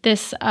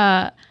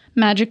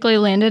magically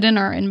landed in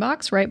our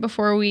inbox right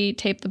before we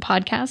taped the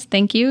podcast.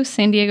 Thank you,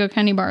 San Diego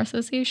County Bar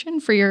Association,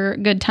 for your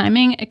good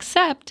timing.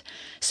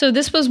 So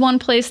this was one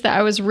place that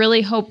I was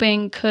really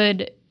hoping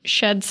could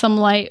shed some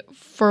light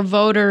for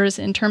voters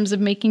in terms of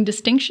making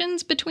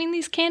distinctions between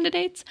these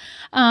candidates.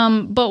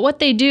 But what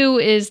they do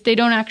is they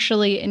don't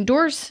actually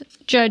endorse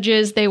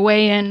judges. They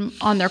weigh in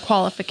on their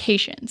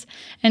qualifications.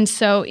 And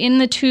so in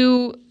the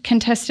 2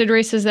 contested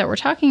races that we're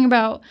talking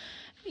about,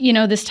 you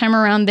know, this time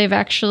around, they've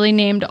actually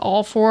named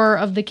all 4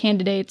 of the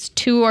candidates.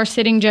 2 are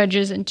sitting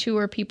judges and 2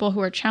 are people who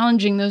are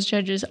challenging those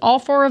judges. All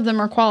 4 of them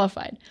are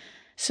qualified.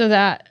 So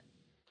that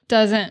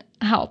doesn't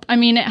help. I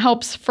mean, it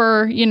helps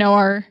for, you know,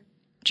 our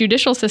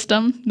judicial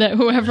system that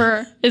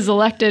whoever is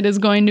elected is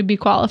going to be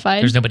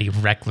qualified. There's nobody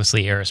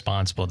recklessly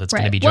irresponsible that's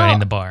going to be joining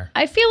the bar.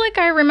 I feel like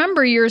I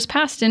remember years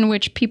past in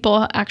which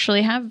people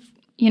actually have,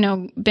 you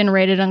know, been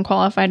rated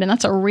unqualified. And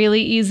that's a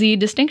really easy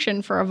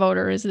distinction for a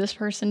voter, is this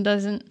person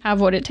doesn't have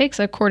what it takes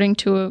according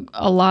to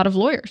a lot of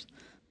lawyers.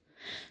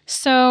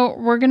 So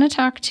we're going to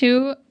talk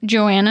to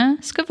Joanna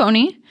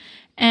Scavone,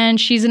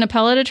 and she's an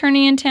appellate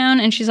attorney in town,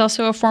 and she's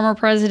also a former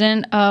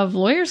president of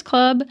Lawyers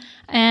Club,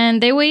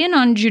 and they weigh in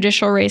on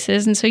judicial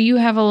races. And so you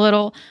have a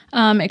little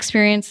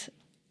experience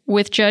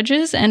with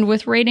judges and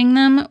with rating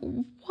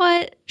them.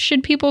 What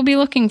should people be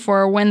looking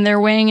for when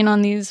they're weighing in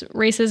on these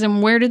races,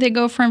 and where do they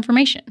go for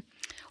information?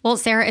 Well,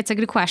 Sarah, it's a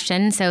good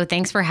question. So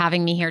thanks for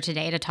having me here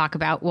today to talk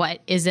about what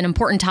is an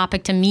important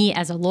topic to me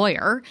as a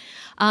lawyer.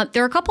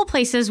 There are a couple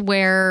places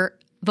where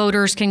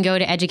voters can go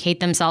to educate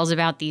themselves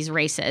about these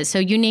races. So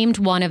you named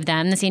one of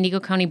them. The San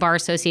Diego County Bar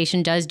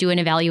Association does do an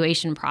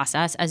evaluation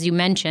process. As you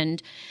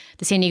mentioned,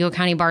 the San Diego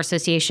County Bar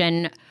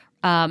Association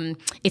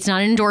it's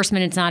not an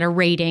endorsement. It's not a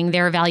rating.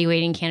 They're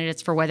evaluating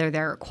candidates for whether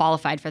they're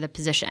qualified for the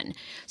position.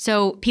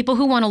 So people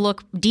who want to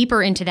look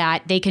deeper into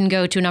that, they can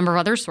go to a number of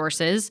other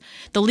sources.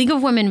 The League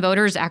of Women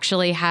Voters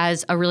actually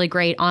has a really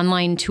great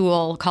online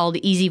tool called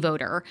Easy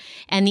Voter.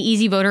 And the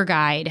Easy Voter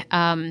Guide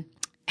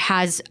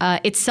has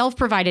it's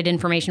self-provided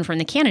information from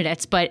the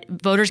candidates, but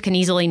voters can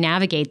easily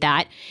navigate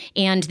that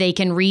and they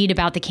can read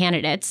about the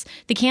candidates.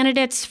 The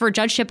candidates for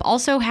judgeship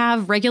also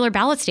have regular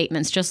ballot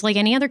statements, just like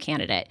any other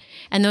candidate.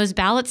 And those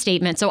ballot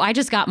statements, so I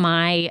just got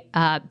my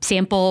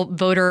sample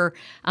voter,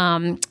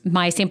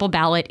 my sample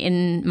ballot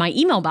in my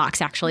email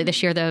box, actually.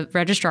 This year, the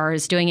registrar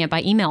is doing it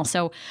by email.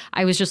 So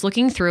I was just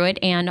looking through it,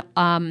 and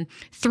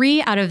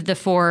 3 out of the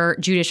 4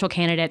 judicial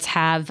candidates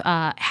have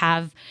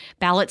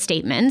ballot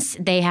statements.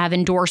 They have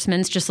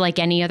endorsements, just like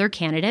any other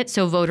candidate.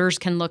 So voters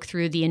can look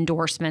through the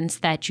endorsements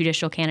that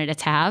judicial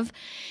candidates have.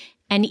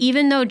 And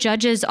even though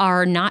judges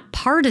are not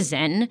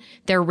partisan,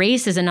 their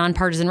race is a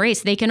nonpartisan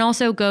race, they can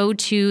also go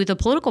to the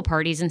political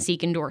parties and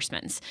seek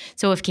endorsements.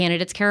 So if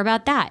candidates care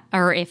about that,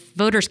 or if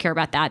voters care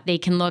about that, they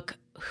can look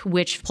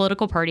which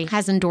political party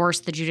has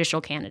endorsed the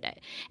judicial candidate.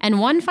 And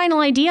one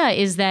final idea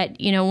is that,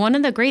 one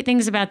of the great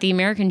things about the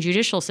American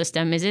judicial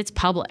system is it's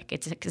public.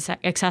 It's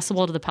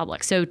accessible to the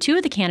public. So 2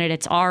 of the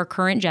candidates are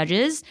current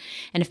judges.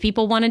 And if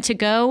people wanted to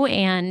go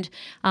and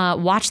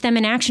watch them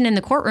in action in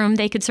the courtroom,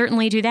 they could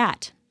certainly do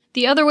that.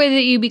 The other way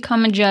that you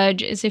become a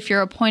judge is if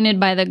you're appointed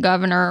by the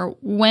governor.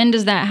 When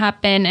does that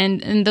happen?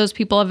 And those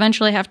people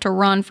eventually have to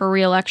run for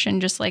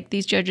re-election, just like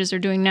these judges are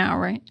doing now,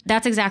 right?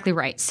 That's exactly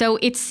right. So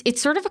it's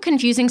sort of a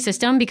confusing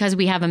system because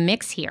we have a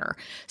mix here.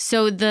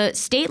 So the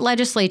state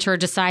legislature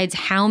decides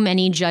how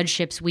many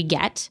judgeships we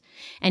get.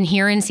 And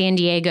here in San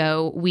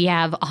Diego, we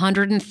have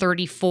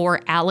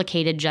 134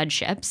 allocated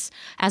judgeships.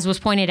 As was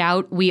pointed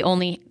out, we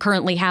only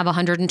currently have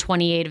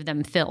 128 of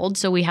them filled.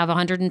 So we have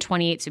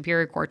 128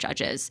 Superior Court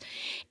judges.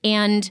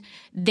 And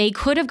they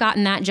could have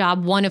gotten that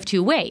job one of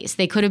 2 ways.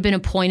 They could have been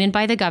appointed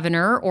by the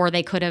governor, or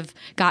they could have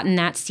gotten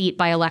that seat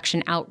by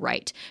election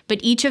outright. But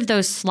each of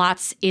those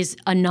slots is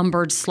a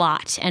numbered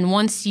slot. And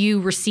once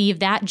you receive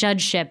that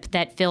judgeship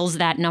that fills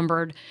that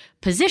numbered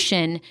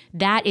position,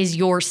 that is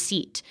your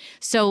seat.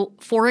 So,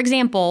 for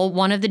example,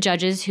 one of the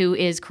judges who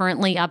is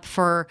currently up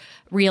for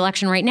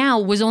re-election right now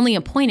was only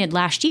appointed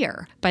last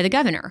year by the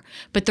governor.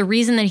 But the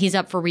reason that he's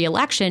up for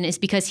re-election is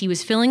because he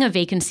was filling a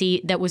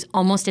vacancy that was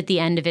almost at the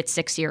end of its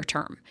 6-year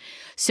term.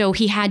 So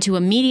he had to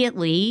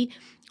immediately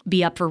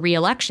be up for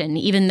re-election,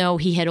 even though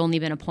he had only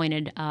been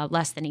appointed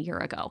less than a year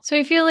ago. So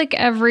I feel like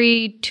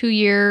every 2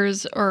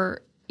 years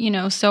or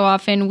so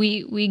often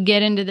we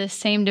get into this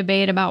same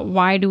debate about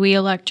why do we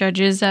elect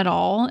judges at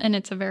all? And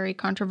it's a very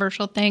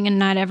controversial thing, and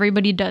not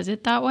everybody does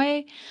it that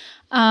way.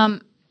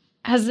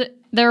 Has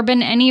there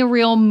been any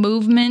real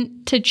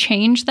movement to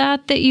change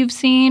that you've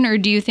seen? Or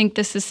do you think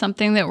this is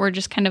something that we're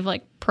just kind of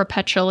like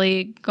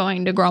perpetually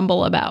going to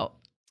grumble about?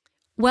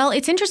 Well,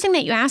 it's interesting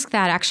that you ask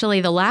that. Actually,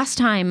 the last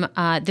time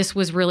this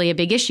was really a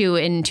big issue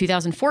in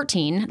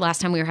 2014, last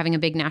time we were having a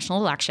big national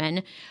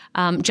election,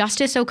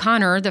 Justice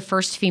O'Connor, the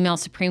first female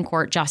Supreme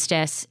Court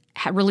justice,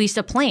 had released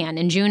a plan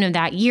in June of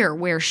that year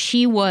where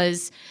she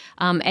was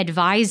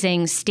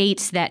advising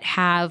states that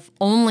have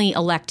only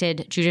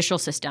elected judicial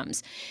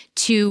systems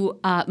to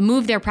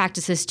move their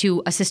practices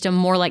to a system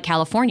more like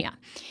California.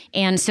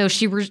 And so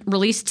she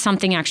released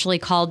something actually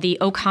called the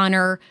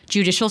O'Connor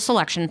Judicial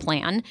Selection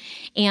Plan,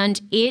 and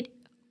it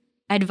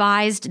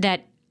advised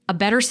that a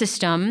better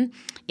system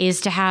is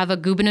to have a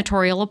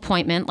gubernatorial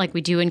appointment like we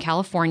do in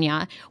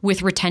California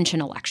with retention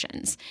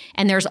elections.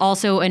 And there's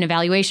also an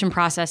evaluation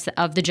process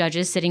of the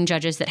judges, sitting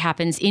judges, that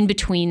happens in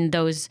between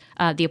those,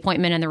 the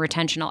appointment and the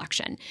retention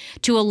election,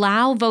 to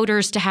allow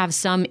voters to have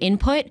some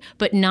input,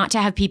 but not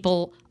to have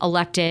people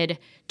elected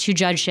to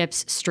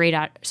judgeships straight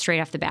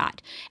off the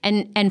bat.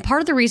 And part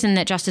of the reason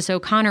that Justice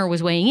O'Connor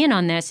was weighing in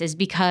on this is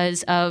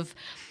because of,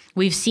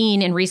 we've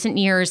seen in recent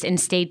years in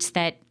states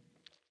that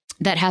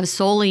have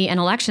solely an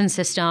election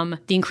system,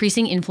 the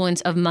increasing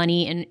influence of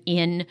money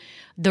in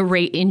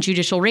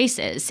judicial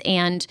races.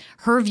 And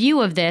her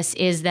view of this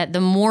is that the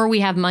more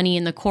we have money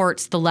in the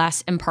courts, the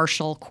less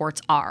impartial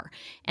courts are.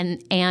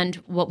 And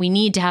what we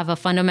need to have a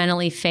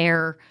fundamentally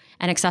fair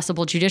and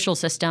accessible judicial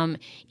system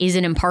is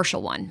an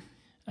impartial one.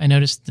 I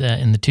noticed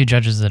that in the 2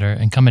 judges that are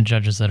incumbent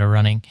judges that are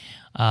running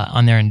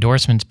on their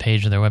endorsements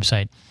page of their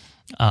website,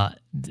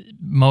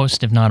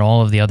 most, if not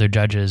all, of the other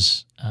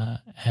judges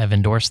have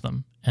endorsed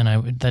them.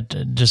 And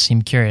that just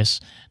seemed curious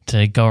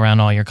to go around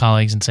all your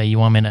colleagues and say, you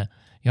want me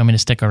to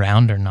stick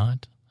around or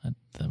not?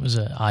 That was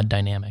an odd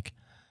dynamic.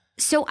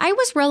 So I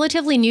was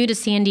relatively new to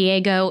San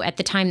Diego at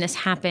the time this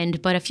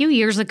happened, but a few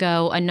years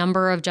ago, a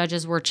number of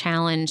judges were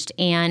challenged,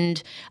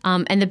 and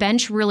the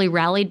bench really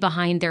rallied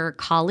behind their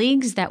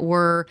colleagues that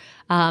were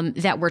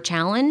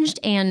challenged.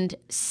 And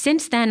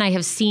since then, I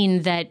have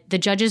seen that the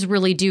judges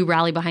really do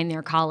rally behind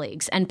their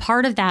colleagues, and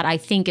part of that, I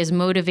think, is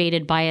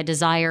motivated by a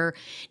desire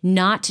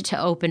not to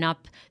open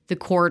up the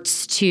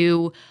courts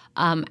to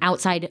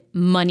outside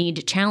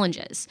moneyed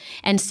challenges.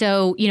 And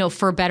so,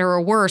 for better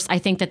or worse, I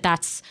think that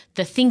that's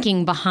the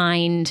thinking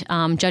behind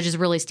judges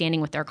really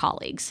standing with their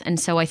colleagues. And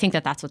so I think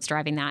that that's what's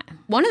driving that.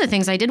 One of the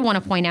things I did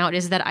want to point out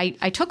is that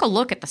I took a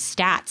look at the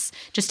stats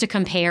just to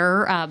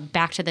compare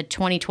back to the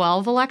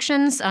 2012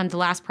 elections, the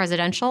last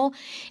presidential.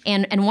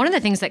 And one of the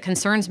things that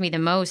concerns me the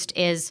most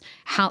is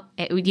how,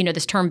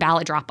 this term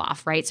ballot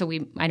drop-off, right? So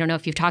I don't know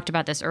if you've talked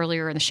about this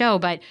earlier in the show,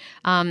 but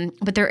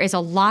there is a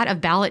lot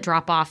of ballot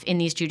drop-off in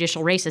these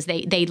judicial races.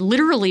 They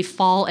literally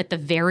fall at the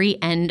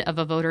very end of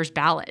a voter's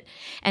ballot.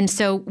 And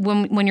so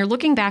when you're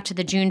looking back to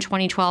the June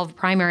 2012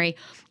 primary,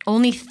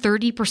 only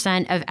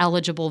 30% of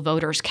eligible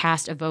voters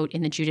cast a vote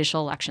in the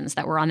judicial elections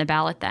that were on the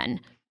ballot then.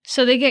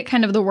 So they get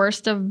kind of the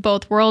worst of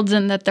both worlds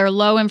in that they're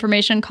low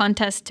information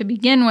contests to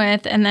begin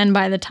with, and then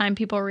by the time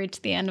people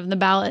reach the end of the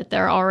ballot,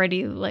 they're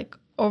already like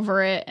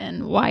over it,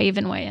 and why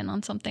even weigh in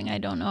on something I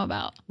don't know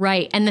about?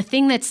 Right. And the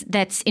thing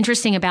that's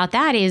interesting about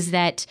that is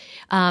that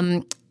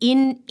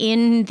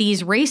in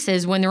these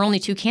races, when there are only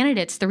two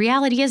candidates, the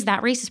reality is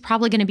that race is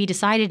probably going to be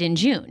decided in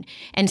June.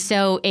 And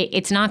so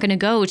it's not going to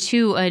go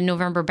to a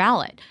November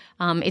ballot.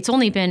 It's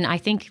only been, I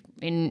think,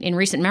 in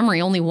recent memory,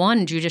 only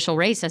one judicial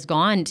race has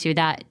gone to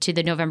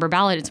the November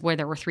ballot. It's where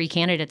there were three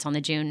candidates on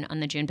the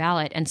June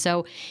ballot. And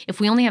so if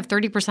we only have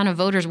 30% of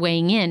voters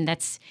weighing in,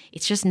 it's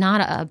just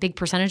not a big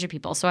percentage of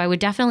people. So I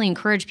would definitely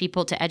encourage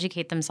people to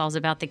educate themselves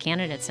about the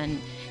candidates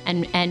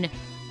and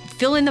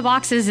fill in the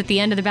boxes at the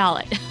end of the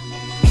ballot.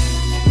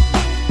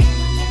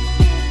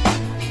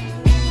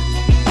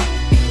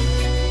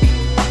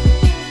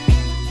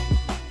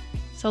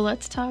 So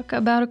let's talk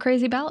about a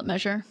crazy ballot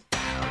measure.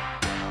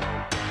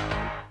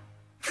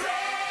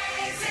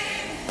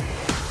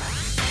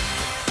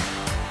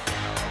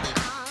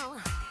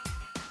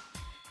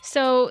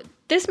 So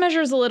this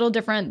measure is a little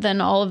different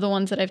than all of the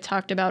ones that I've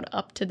talked about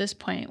up to this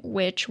point,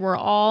 which were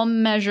all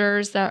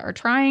measures that are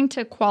trying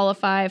to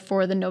qualify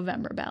for the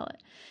November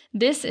ballot.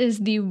 This is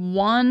the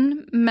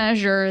one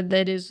measure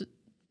that is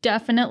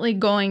definitely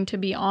going to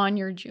be on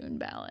your June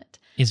ballot.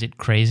 Is it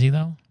crazy,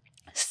 though?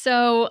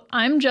 So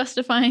I'm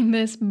justifying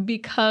this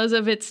because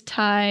of its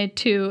tie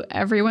to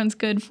everyone's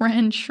good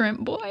friend,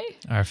 Shrimp Boy.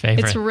 Our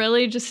favorite. It's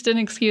really just an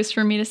excuse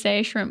for me to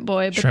say Shrimp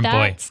Boy. But Shrimp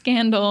Boy.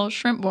 Scandal,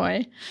 Shrimp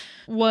Boy,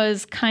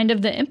 was kind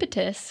of the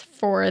impetus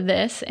for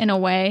this in a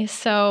way.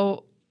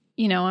 So,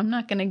 I'm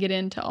not going to get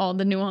into all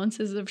the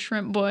nuances of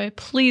Shrimp Boy.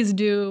 Please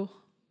do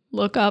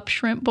look up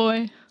Shrimp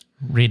Boy.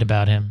 Read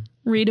about him.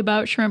 Read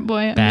about Shrimp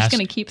Boy. I'm just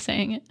going to keep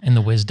saying it. And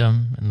the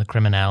wisdom and the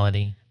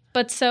criminality.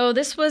 But so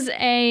this was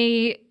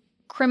a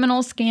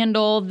criminal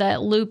scandal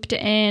that looped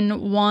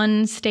in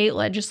one state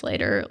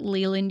legislator,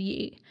 Leland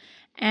Yee.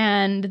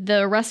 And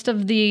the rest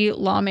of the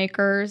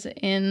lawmakers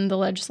in the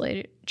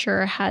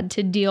legislature had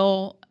to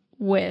deal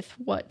with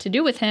what to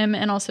do with him,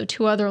 and also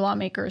two other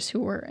lawmakers who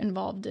were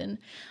involved in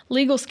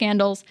legal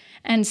scandals.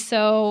 And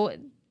so,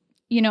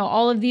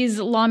 all of these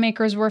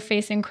lawmakers were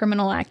facing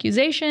criminal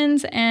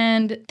accusations,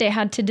 and they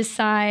had to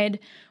decide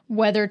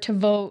whether to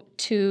vote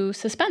to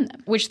suspend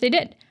them, which they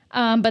did.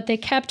 But they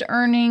kept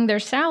earning their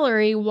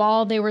salary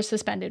while they were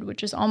suspended,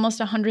 which is almost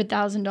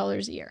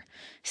 $100,000 a year.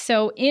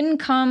 So in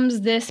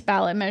comes this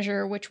ballot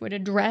measure, which would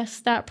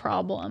address that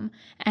problem,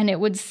 and it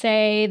would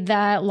say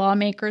that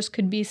lawmakers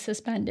could be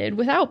suspended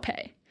without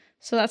pay.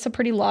 So that's a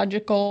pretty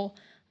logical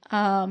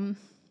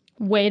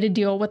way to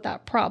deal with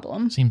that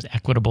problem. Seems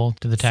equitable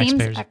to the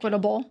taxpayers. Seems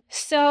equitable.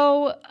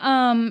 So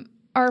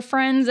our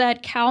friends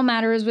at Cal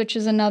Matters, which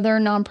is another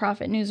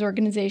nonprofit news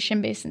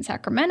organization based in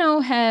Sacramento,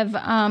 have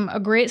a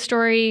great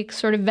story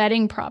sort of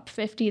vetting Prop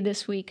 50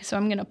 this week. So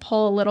I'm going to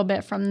pull a little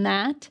bit from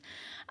that.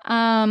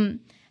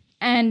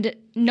 And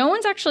no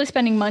one's actually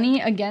spending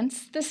money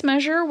against this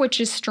measure,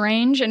 which is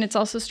strange. And it's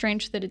also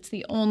strange that it's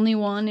the only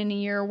one in a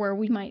year where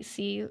we might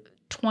see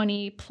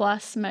 20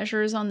 plus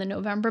measures on the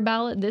November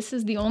ballot. This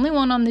is the only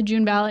one on the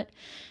June ballot.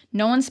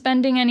 No one's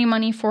spending any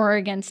money for or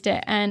against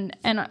it. And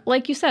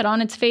like you said,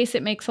 on its face,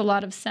 it makes a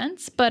lot of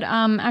sense. But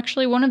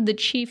actually, one of the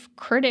chief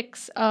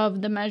critics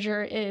of the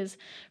measure is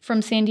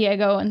from San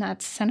Diego, and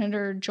that's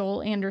Senator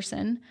Joel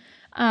Anderson.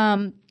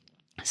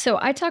 So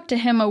I talked to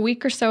him a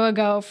week or so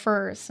ago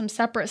for some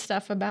separate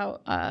stuff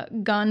about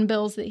gun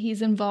bills that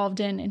he's involved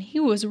in, and he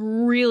was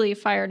really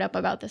fired up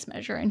about this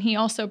measure. And he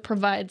also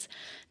provides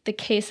the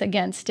case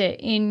against it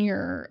in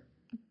your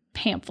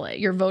pamphlet,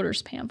 your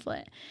voter's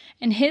pamphlet.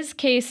 And his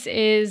case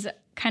is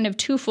kind of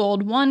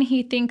twofold. One,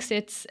 he thinks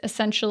it's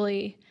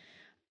essentially,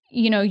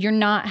 you're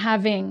not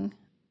having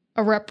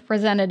a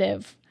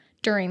representative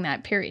during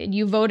that period.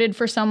 You voted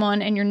for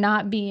someone and you're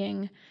not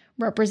being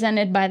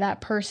represented by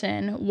that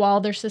person while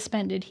they're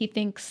suspended. He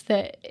thinks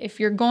that if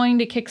you're going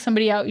to kick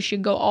somebody out, you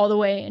should go all the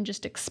way and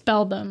just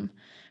expel them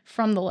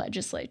from the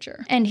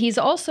legislature. And he's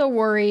also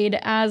worried,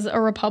 as a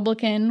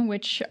Republican,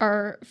 which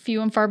are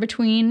few and far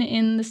between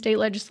in the state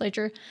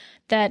legislature,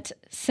 that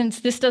since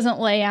this doesn't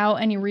lay out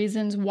any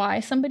reasons why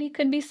somebody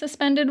could be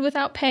suspended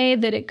without pay,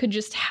 that it could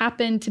just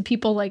happen to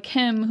people like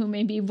him who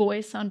maybe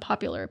voice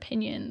unpopular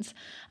opinions,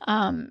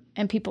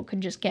 and people could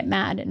just get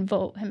mad and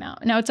vote him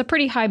out. Now, it's a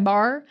pretty high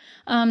bar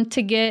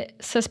to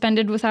get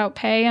suspended without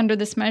pay under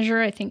this measure.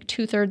 I think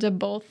 2/3 of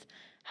both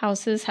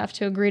houses have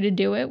to agree to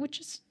do it, which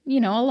is, a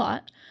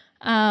lot.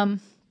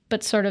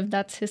 But sort of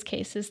that's his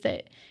case, is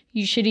that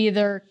you should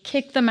either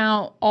kick them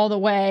out all the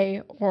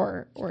way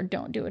or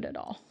don't do it at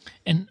all.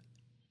 And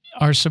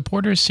are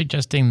supporters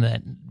suggesting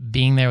that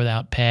being there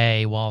without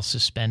pay while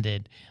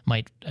suspended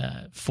might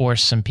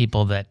force some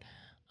people that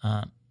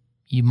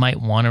you might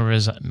want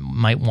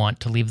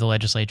to leave the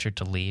legislature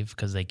to leave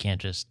because they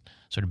can't just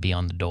sort of be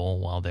on the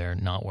dole while they're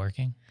not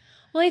working?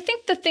 Well, I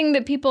think the thing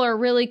that people are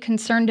really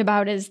concerned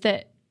about is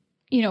that,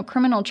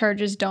 criminal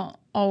charges don't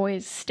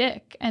always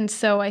stick. And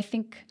so I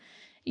think,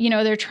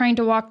 they're trying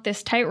to walk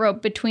this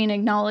tightrope between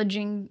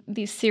acknowledging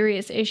these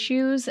serious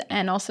issues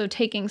and also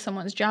taking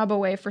someone's job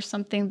away for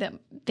something that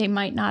they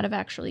might not have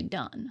actually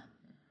done.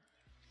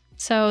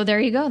 So there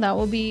you go. That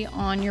will be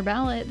on your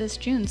ballot this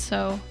June.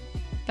 So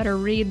better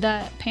read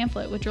that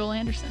pamphlet with Joel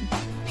Anderson.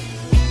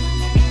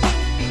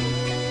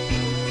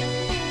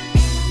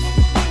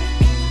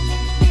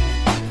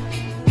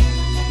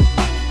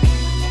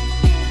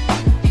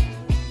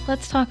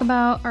 Let's talk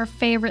about our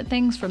favorite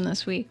things from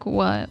this week.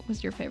 What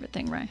was your favorite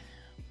thing, Ray?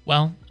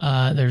 Well,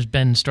 there's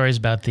been stories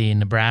about the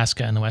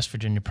Nebraska and the West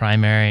Virginia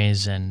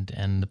primaries and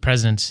the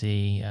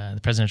presidency. The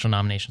presidential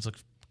nominations look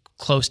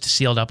close to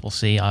sealed up. We'll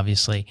see,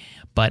 obviously.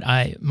 But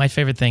my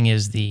favorite thing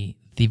is the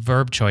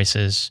verb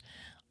choices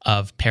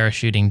of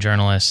parachuting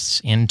journalists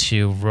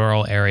into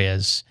rural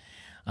areas.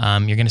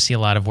 You're going to see a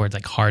lot of words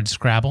like hard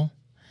scrabble.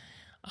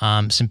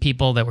 Some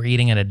people that were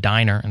eating at a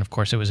diner, and of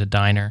course it was a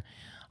diner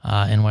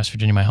in West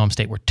Virginia, my home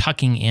state, were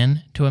tucking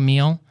in to a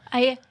meal.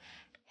 I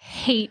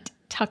hate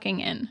tucking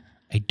in.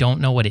 I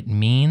don't know what it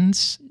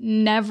means.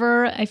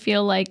 Never, I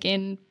feel like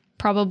in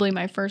probably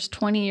my first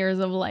 20 years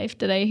of life,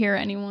 did I hear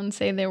anyone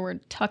say they were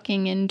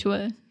tucking into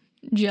a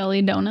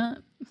jelly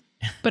donut.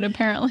 But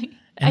apparently,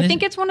 I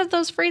think it's one of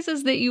those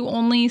phrases that you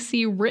only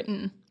see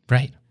written.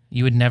 Right.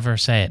 You would never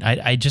say it.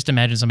 I just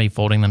imagine somebody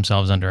folding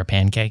themselves under a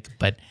pancake,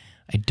 but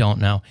I don't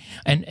know.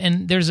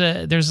 And there's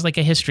like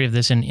a history of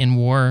this in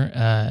war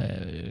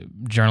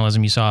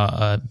journalism. You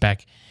saw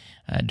back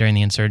during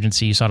the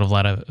insurgency, you saw a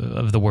lot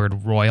of the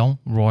word royal,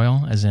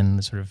 as in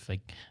the sort of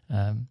like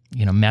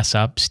mess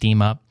up,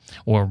 steam up,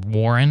 or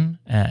warren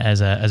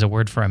as a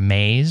word for a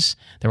maze.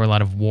 There were a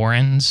lot of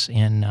warrens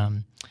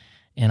in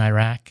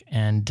Iraq,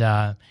 and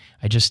I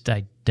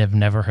have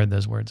never heard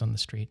those words on the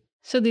street.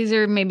 So these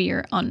are maybe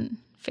your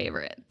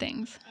unfavorite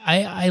things.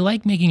 I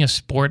like making a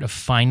sport of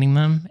finding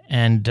them,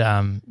 and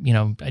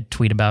I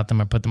tweet about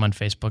them or put them on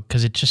Facebook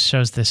because it just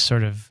shows this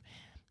sort of.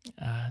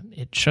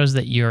 It shows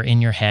that you're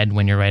in your head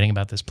when you're writing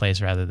about this place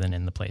rather than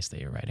in the place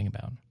that you're writing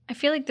about. I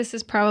feel like this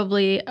is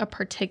probably a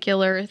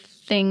particular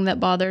thing that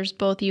bothers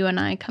both you and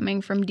I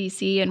coming from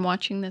D.C. and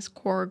watching this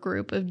core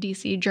group of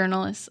D.C.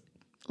 journalists,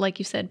 like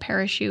you said,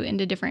 parachute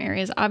into different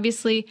areas.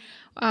 Obviously,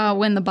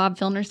 when the Bob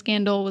Filner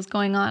scandal was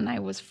going on, I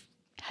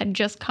had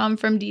just come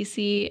from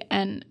D.C.,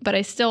 but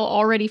I still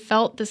already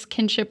felt this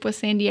kinship with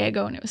San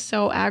Diego, and it was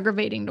so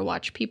aggravating to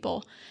watch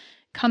people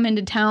come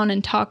into town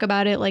and talk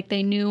about it like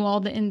they knew all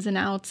the ins and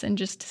outs and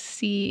just to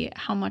see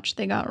how much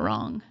they got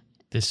wrong.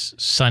 This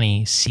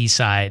sunny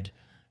seaside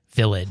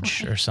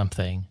village or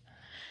something.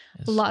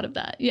 A lot of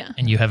that, yeah.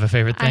 And you have a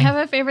favorite thing? I have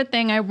a favorite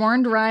thing. I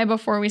warned Rye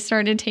before we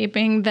started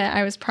taping that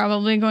I was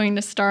probably going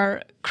to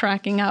start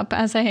cracking up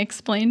as I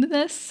explained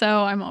this,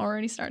 so I'm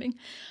already starting.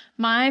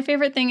 My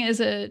favorite thing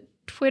is a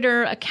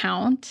Twitter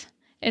account.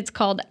 It's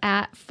called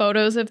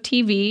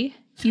 @PhotosOfTV.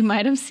 You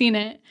might have seen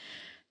it.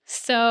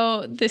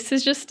 So this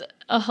is just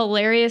a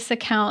hilarious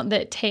account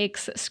that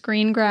takes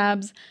screen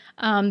grabs.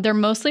 They're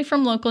mostly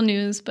from local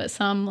news, but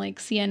some like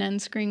CNN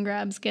screen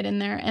grabs get in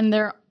there. And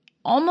they're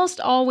almost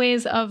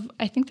always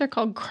I think they're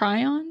called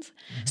cry-ons.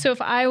 Mm-hmm. So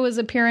if I was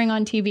appearing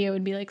on TV, it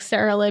would be like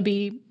Sarah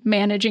Libby,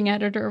 managing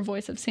editor,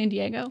 Voice of San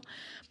Diego.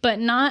 But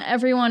not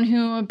everyone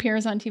who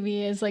appears on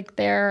TV is like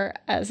there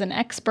as an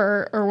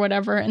expert or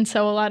whatever. And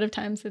so a lot of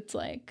times it's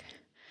like,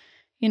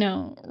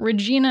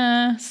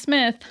 Regina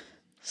Smith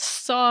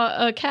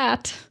saw a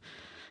cat.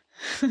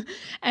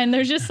 And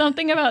there's just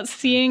something about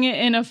seeing it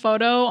in a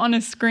photo on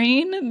a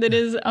screen that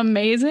is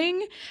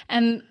amazing.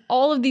 And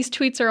all of these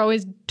tweets are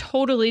always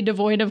totally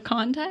devoid of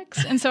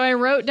context. And so I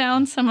wrote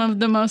down some of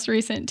the most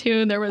recent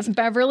too. There was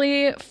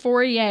Beverly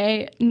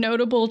Fourier,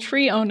 notable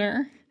tree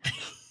owner.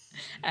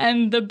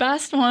 And the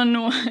best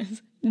one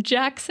was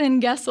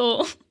Jackson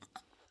Gessel,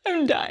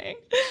 I'm dying,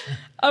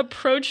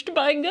 approached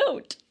by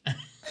goat.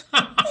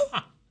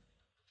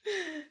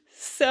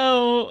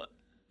 So,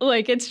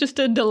 it's just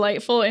a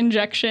delightful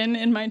injection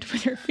in my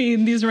Twitter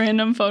feed, these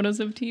random photos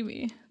of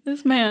TV.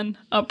 This man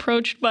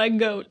approached by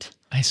goat.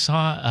 I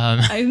saw.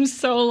 I'm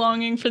so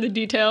longing for the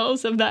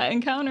details of that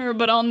encounter,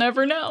 but I'll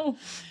never know.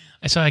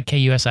 I saw a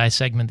KUSI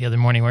segment the other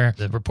morning where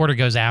the reporter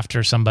goes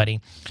after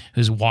somebody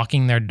who's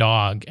walking their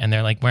dog, and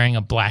they're like wearing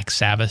a Black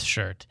Sabbath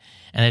shirt.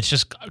 And it's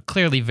just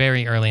clearly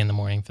very early in the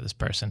morning for this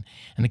person.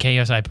 And the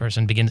KUSI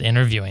person begins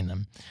interviewing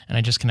them. And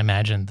I just can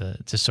imagine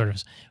this sort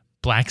of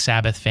Black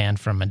Sabbath fan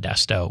from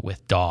Modesto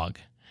with dog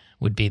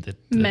would be the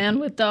man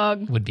with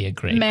dog. Would be a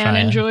great man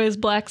try-on. Enjoys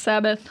Black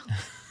Sabbath.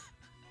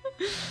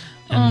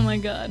 Oh my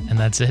God. And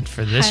that's it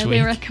for this Highly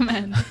week.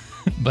 recommend.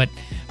 But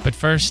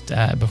first,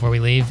 before we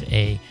leave,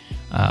 a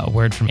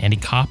word from Andy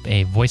Kopp,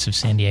 a Voice of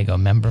San Diego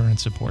member and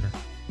supporter.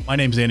 My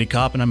name's Andy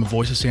Kopp, and I'm a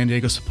Voice of San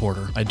Diego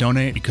supporter. I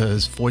donate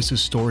because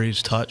Voice's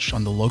stories touch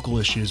on the local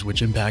issues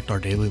which impact our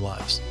daily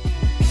lives.